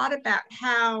thinking a lot about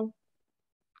how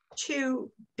to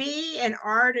be an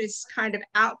artist kind of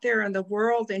out there in the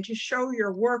world and to show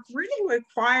your work really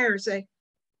requires a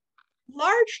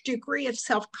large degree of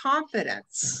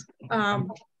self-confidence.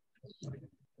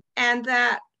 And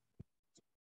that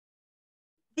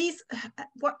these,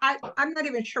 I'm not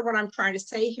even sure what I'm trying to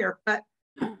say here, but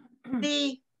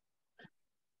the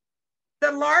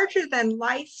larger than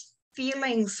life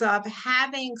feelings of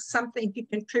having something to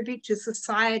contribute to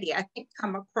society, I think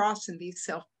come across in these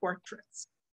self-portraits.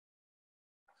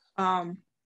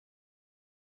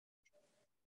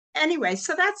 Anyway,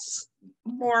 so that's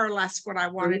more or less what I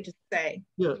wanted to say.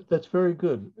 Yeah, that's very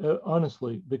good.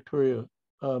 Honestly, Victoria,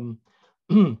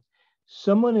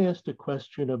 someone asked a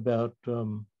question about,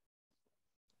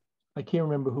 I can't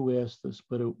remember who asked this,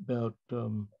 but about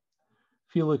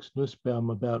Felix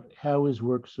Nussbaum, about how his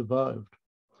work survived.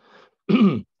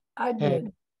 I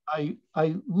did. And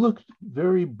I looked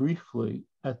very briefly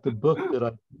at the book that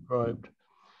I described,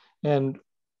 and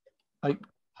I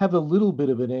have a little bit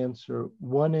of an answer.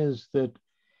 One is that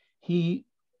he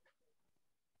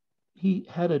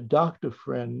had a doctor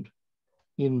friend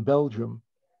in Belgium,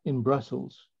 in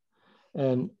Brussels,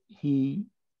 and he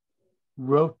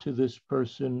wrote to this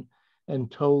person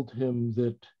and told him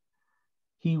that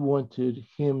he wanted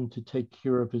him to take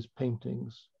care of his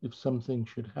paintings if something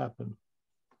should happen.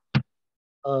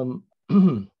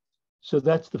 So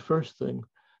that's the first thing.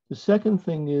 The second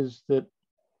thing is that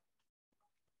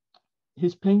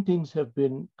his paintings have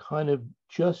been kind of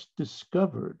just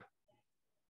discovered,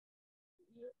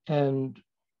 and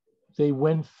they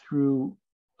went through,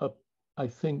 I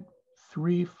think,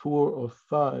 3, 4, or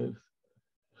 5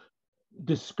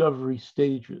 discovery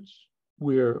stages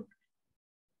where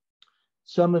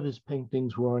some of his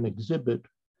paintings were on exhibit,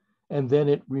 and then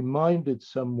it reminded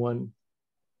someone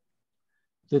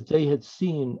that they had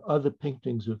seen other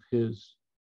paintings of his,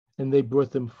 and they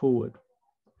brought them forward.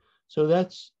 So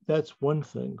that's one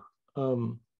thing.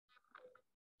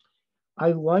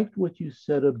 I liked what you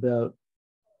said about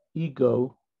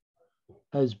ego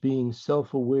as being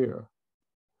self-aware,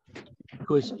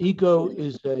 because ego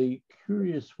is a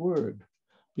curious word,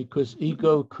 because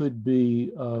ego could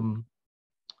be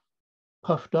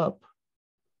puffed up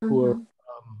or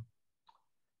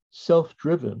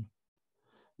self-driven,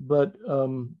 but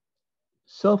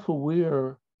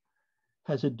self-aware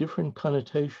has a different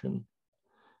connotation,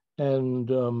 and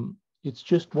it's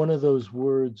just one of those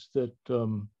words that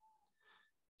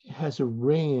has a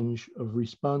range of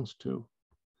response to.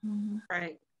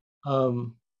 Right.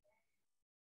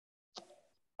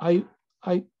 I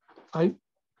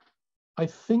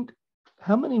think,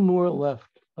 how many more are left,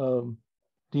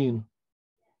 Dean?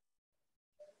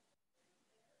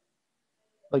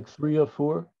 Like 3 or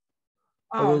 4?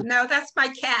 Oh, no, that's my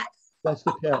cat. That's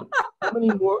the cat. How many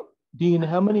more, Dean,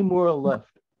 how many more are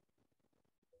left?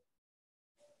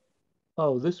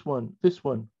 Oh, this one.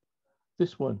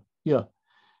 Yeah.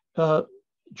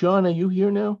 John, are you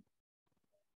here now?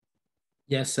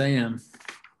 Yes, I am.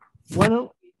 Why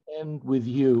don't we end with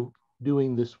you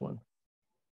doing this one?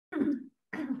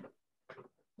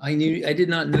 I did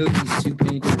not know these 2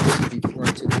 painters before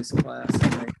I took this class.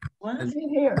 What? I didn't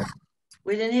hear.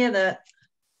 We didn't hear that.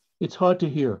 It's hard to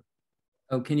hear.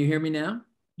 Oh, can you hear me now?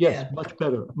 Yes, yeah. Much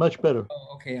better, much better.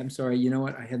 Oh, okay, I'm sorry. You know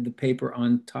what? I had the paper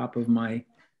on top of my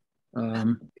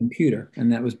computer,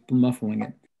 and that was muffling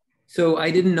it. So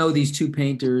I didn't know these 2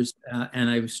 painters, and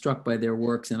I was struck by their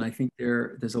works, and I think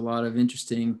there's a lot of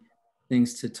interesting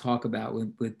things to talk about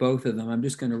with both of them. I'm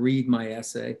just going to read my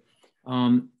essay.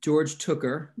 George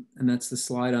Tooker, and that's the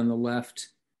slide on the left,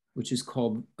 which is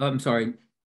called, I'm sorry,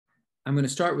 I'm going to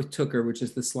start with Tooker, which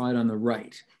is the slide on the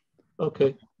right.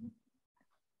 Okay.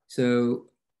 So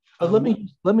let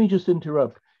me just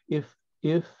interrupt. If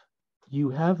you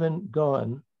haven't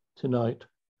gone tonight,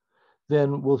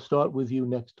 then we'll start with you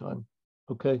next time.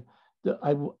 Okay.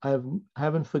 I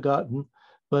haven't forgotten,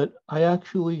 but I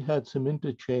actually had some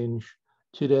interchange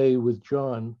today with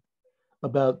John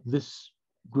about this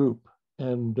group,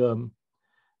 and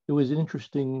it was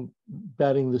interesting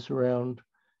batting this around,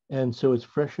 and so it's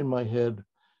fresh in my head.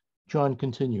 John,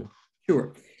 continue.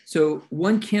 Sure. So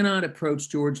one cannot approach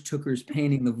George Tooker's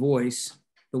painting The Voice,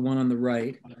 the one on the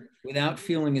right, without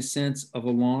feeling a sense of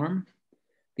alarm.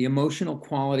 The emotional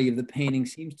quality of the painting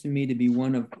seems to me to be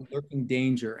one of lurking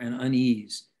danger and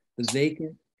unease. The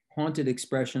vacant, haunted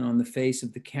expression on the face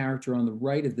of the character on the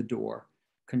right of the door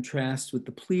contrasts with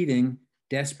the pleading,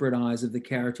 desperate eyes of the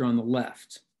character on the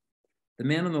left. The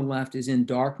man on the left is in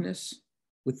darkness,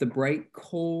 with the bright,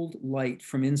 cold light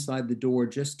from inside the door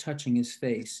just touching his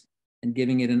face and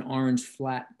giving it an orange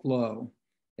flat glow,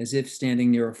 as if standing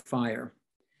near a fire.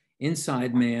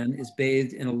 Inside man is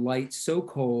bathed in a light so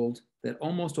cold that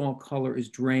almost all color is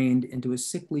drained into a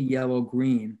sickly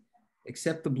yellow-green,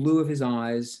 except the blue of his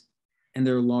eyes and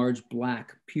their large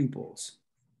black pupils.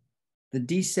 The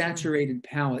desaturated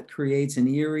palette creates an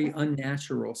eerie,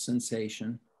 unnatural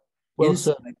sensation. Well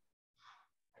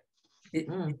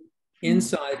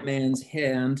Inside man's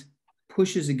hand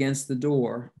pushes against the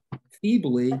door,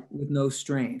 feebly with no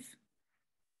strength.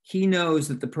 He knows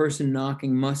that the person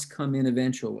knocking must come in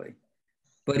eventually,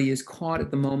 but he is caught at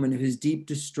the moment of his deep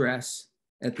distress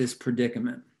at this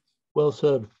predicament. Well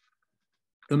said.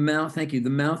 The mouth, thank you. The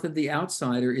mouth of the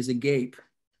outsider is agape,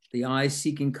 the eyes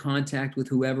seeking contact with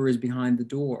whoever is behind the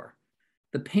door.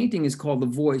 The painting is called The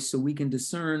Voice, so we can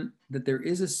discern that there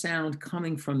is a sound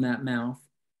coming from that mouth,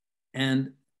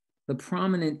 and the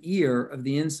prominent ear of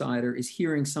the insider is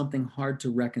hearing something hard to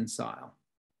reconcile.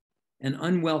 An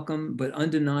unwelcome but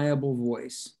undeniable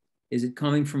voice. Is it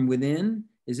coming from within?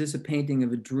 Is this a painting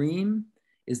of a dream?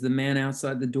 Is the man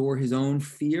outside the door his own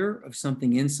fear of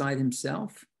something inside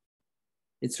himself?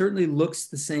 It certainly looks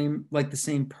the same, like the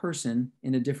same person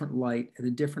in a different light at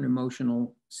a different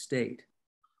emotional state.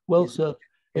 Well, so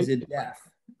is it deaf?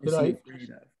 Could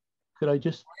I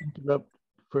just interrupt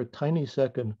for a tiny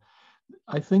second?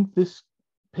 I think this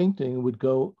painting would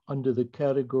go under the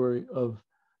category of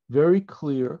very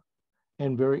clear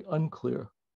and very unclear.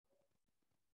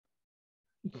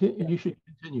 You should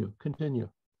continue.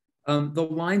 The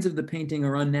lines of the painting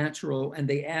are unnatural and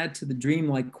they add to the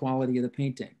dreamlike quality of the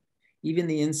painting. Even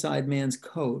the inside man's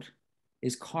coat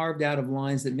is carved out of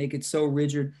lines that make it so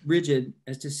rigid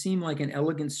as to seem like an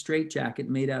elegant straitjacket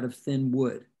made out of thin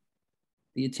wood.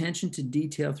 The attention to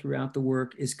detail throughout the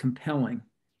work is compelling,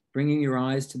 bringing your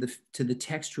eyes to the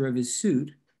texture of his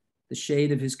suit, the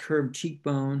shade of his curved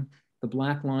cheekbone, the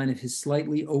black line of his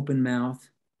slightly open mouth,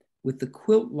 with the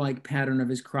quilt-like pattern of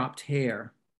his cropped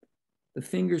hair. The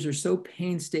fingers are so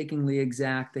painstakingly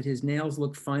exact that his nails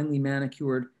look finely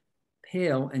manicured,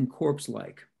 pale and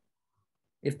corpse-like.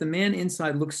 If the man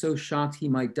inside looks so shocked he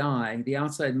might die, the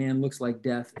outside man looks like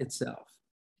death itself.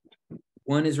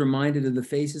 One is reminded of the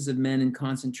faces of men in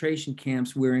concentration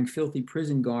camps wearing filthy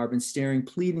prison garb and staring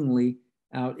pleadingly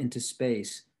out into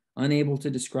space, unable to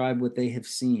describe what they have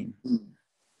seen.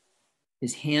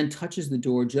 His hand touches the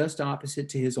door just opposite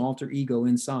to his alter ego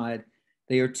inside.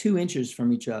 They are 2 inches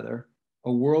from each other,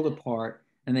 a world apart,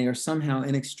 and they are somehow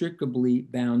inextricably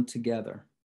bound together.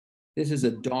 This is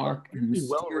a dark and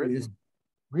mysterious...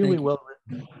 Really well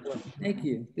written. Thank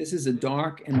you. This is a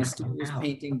dark and mysterious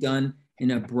painting done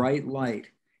in a bright light.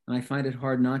 And I find it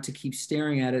hard not to keep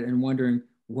staring at it and wondering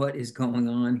what is going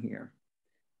on here.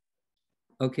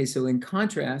 Okay, so in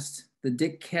contrast, the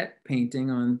Dick Kett painting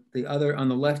on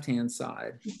the left-hand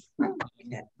side,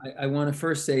 I want to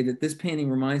first say that this painting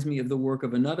reminds me of the work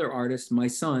of another artist, my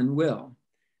son, Will.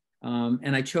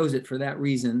 And I chose it for that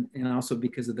reason, and also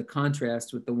because of the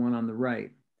contrast with the one on the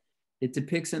right. It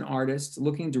depicts an artist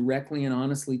looking directly and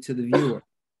honestly to the viewer,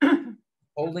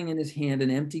 holding in his hand an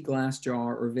empty glass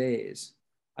jar or vase.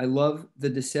 I love the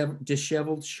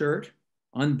disheveled shirt,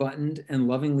 unbuttoned and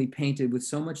lovingly painted with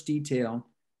so much detail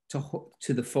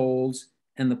to the folds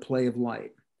and the play of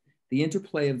light. The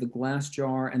interplay of the glass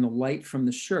jar and the light from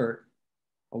the shirt,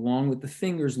 along with the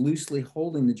fingers loosely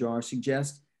holding the jar,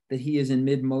 suggests that he is in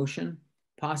mid-motion,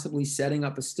 possibly setting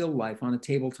up a still life on the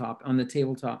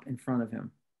tabletop in front of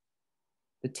him.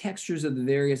 The textures of the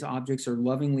various objects are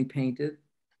lovingly painted,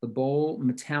 the bowl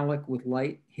metallic with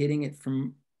light hitting it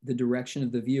from the direction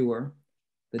of the viewer,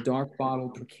 the dark bottle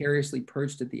precariously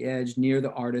perched at the edge near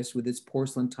the artist with its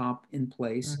porcelain top in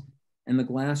place, and the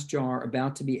glass jar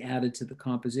about to be added to the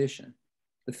composition.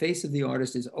 The face of the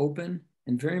artist is open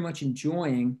and very much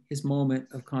enjoying his moment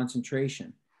of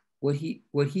concentration. What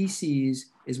he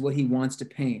sees is what he wants to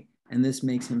paint, and this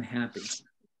makes him happy.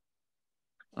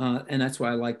 And that's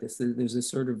why I like this. There's a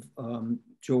sort of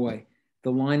joy.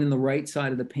 The line on the right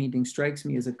side of the painting strikes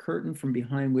me as a curtain from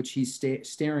behind which he's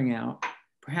staring out,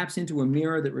 perhaps into a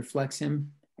mirror that reflects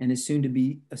him and is soon to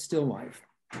be a still life.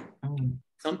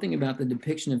 Something about the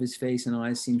depiction of his face and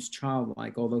eyes seems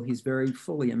childlike, although he's very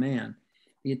fully a man.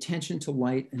 The attention to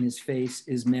light in his face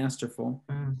is masterful.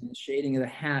 And the shading of the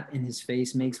hat in his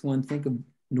face makes one think of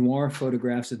noir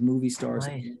photographs of movie stars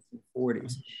in the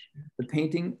 40s. The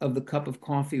painting of the cup of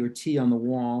coffee or tea on the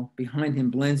wall behind him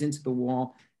blends into the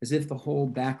wall as if the whole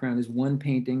background is one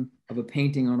painting of a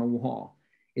painting on a wall.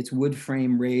 Its wood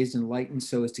frame raised and lightened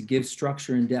so as to give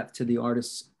structure and depth to the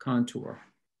artist's contour.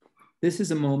 This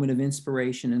is a moment of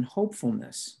inspiration and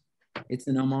hopefulness. It's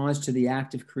an homage to the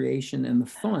act of creation and the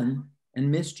fun and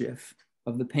mischief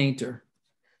of the painter.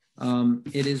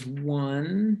 It is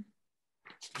one.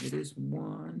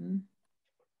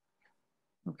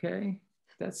 Okay,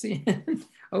 that's the end.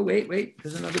 Oh, wait,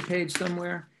 there's another page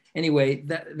somewhere. Anyway,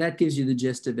 that gives you the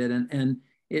gist of it. And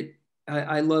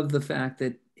I love the fact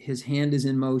that his hand is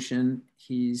in motion.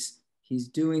 He's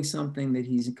doing something that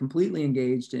he's completely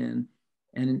engaged in.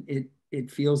 And it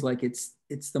feels like it's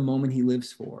the moment he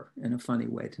lives for in a funny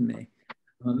way to me.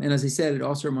 And as I said, it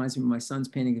also reminds me of my son's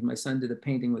painting, because my son did a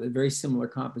painting with a very similar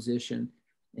composition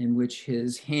in which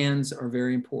his hands are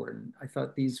very important. I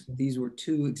thought these were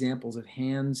two examples of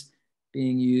hands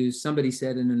being used. Somebody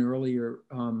said in an earlier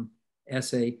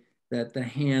essay that the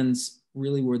hands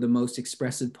really were the most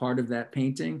expressive part of that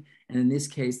painting. And in this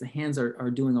case, the hands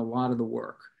are doing a lot of the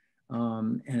work.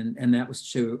 And that was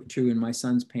true in my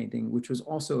son's painting, which was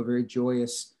also a very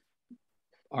joyous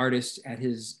artist at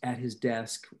his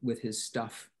desk with his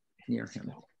stuff near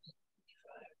him.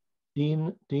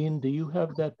 Dean, do you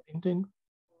have that painting?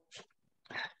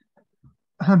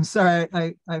 I'm sorry,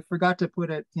 I forgot to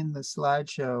put it in the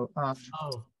slideshow.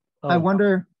 I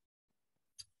wonder.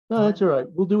 No, that's all right.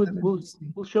 We'll do it. We'll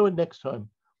show it next time.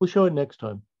 We'll show it next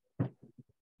time.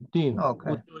 Dean.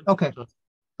 Okay. Okay.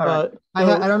 All right.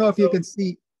 I don't know if you can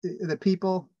see the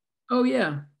people. Oh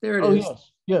yeah, there it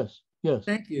is. Yes.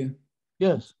 Thank you.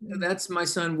 Yes. So that's my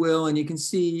son Will, and you can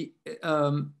see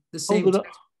the same.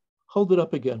 Hold it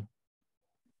up again.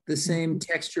 The same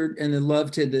texture and the love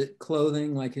to the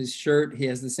clothing, like his shirt. He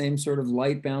has the same sort of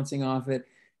light bouncing off it.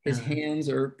 His hands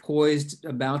are poised,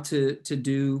 about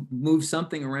to move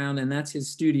something around, and that's his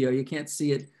studio. You can't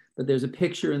see it, but there's a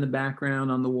picture in the background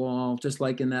on the wall, just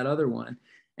like in that other one.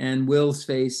 And Will's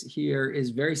face here is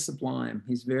very sublime.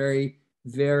 He's very,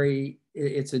 very,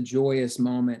 it's a joyous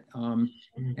moment. And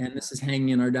this is hanging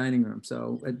in our dining room.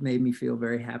 So it made me feel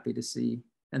very happy to see.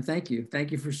 And thank you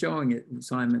for showing it,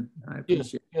 Simon. I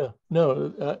appreciate it. Yeah,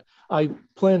 no, I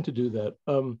plan to do that.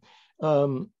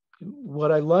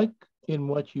 What I like in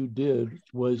what you did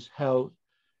was how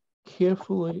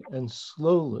carefully and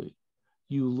slowly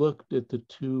you looked at the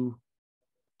two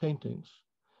paintings.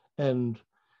 And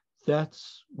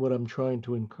that's what I'm trying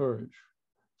to encourage,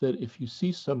 that if you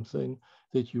see something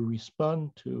that you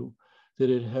respond to, that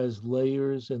it has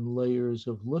layers and layers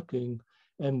of looking.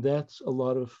 And that's a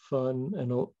lot of fun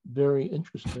and very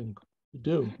interesting to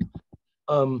do.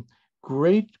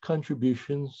 Great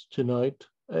contributions tonight.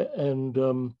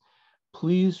 And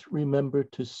please remember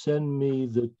to send me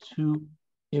the two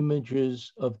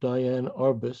images of Diane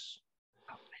Arbus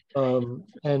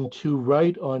and to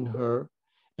write on her.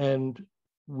 And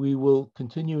we will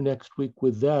continue next week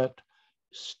with that,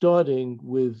 starting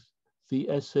with the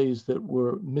essays that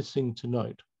were missing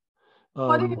tonight.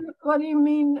 What do you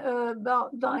mean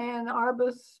about Diane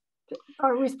Arbus?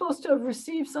 Are we supposed to have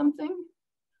received something?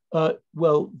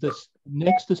 Well, this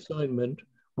next assignment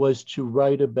was to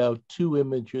write about two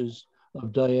images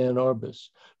of Diane Arbus.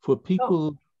 For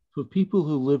people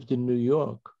who lived in New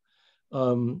York,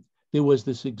 there was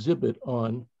this exhibit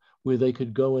on where they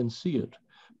could go and see it,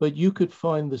 but you could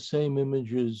find the same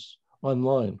images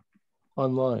online.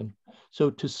 So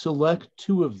to select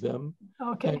two of them,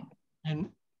 okay, and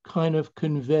kind of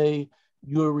convey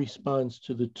your response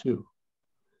to the two.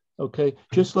 Okay,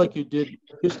 just like you did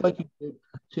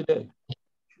today,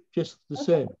 just the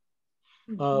same.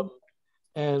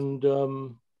 And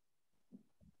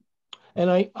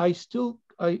I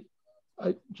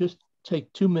just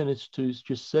take 2 minutes to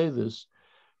just say this.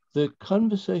 The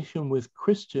conversation with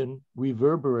Kristen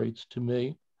reverberates to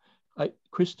me.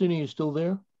 Kristen, are you still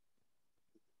there?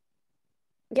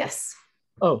 Yes.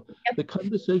 Oh, yep. The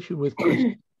conversation with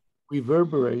Kristen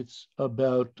reverberates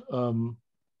about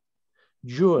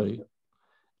joy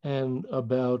and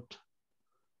about,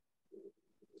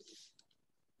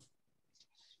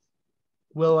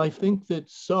 well, I think that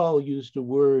Saul used a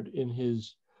word in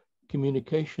his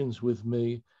communications with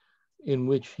me in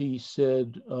which he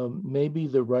said, maybe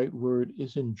the right word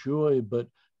isn't joy, but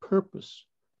purpose.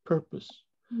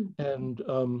 And,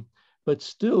 but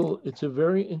still, it's a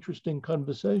very interesting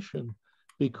conversation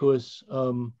because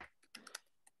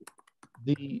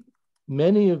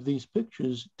many of these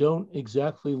pictures don't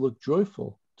exactly look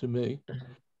joyful to me,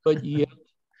 but yet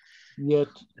yet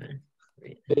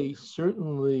they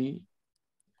certainly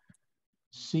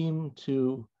seem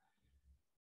to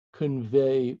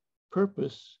convey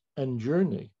purpose and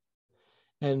journey.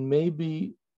 And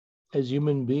maybe as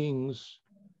human beings,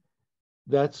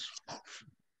 that's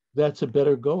a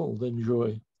better goal than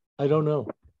joy. I don't know.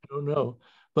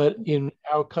 But in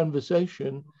our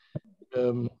conversation,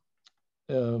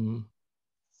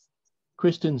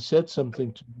 Kristen said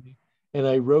something to me, and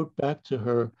I wrote back to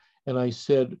her and I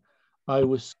said, I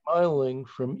was smiling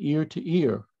from ear to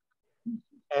ear.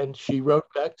 And she wrote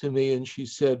back to me and she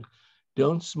said,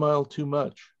 don't smile too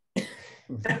much.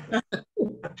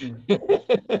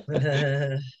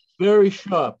 Very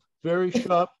sharp, very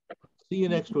sharp. See you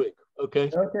next week.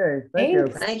 Okay. Okay. Thank you.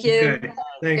 Thank you. Okay.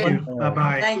 Thank you.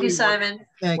 Bye-bye. Thank you, Simon.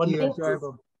 Thank you. Thank you.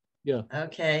 Enjoyable. Yeah.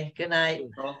 Okay. Good night.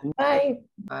 Bye.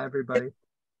 Bye, everybody.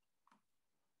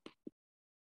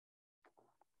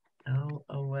 Go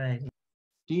away.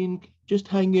 Dean, just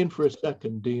hang in for a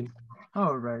second, Dean.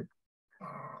 All right.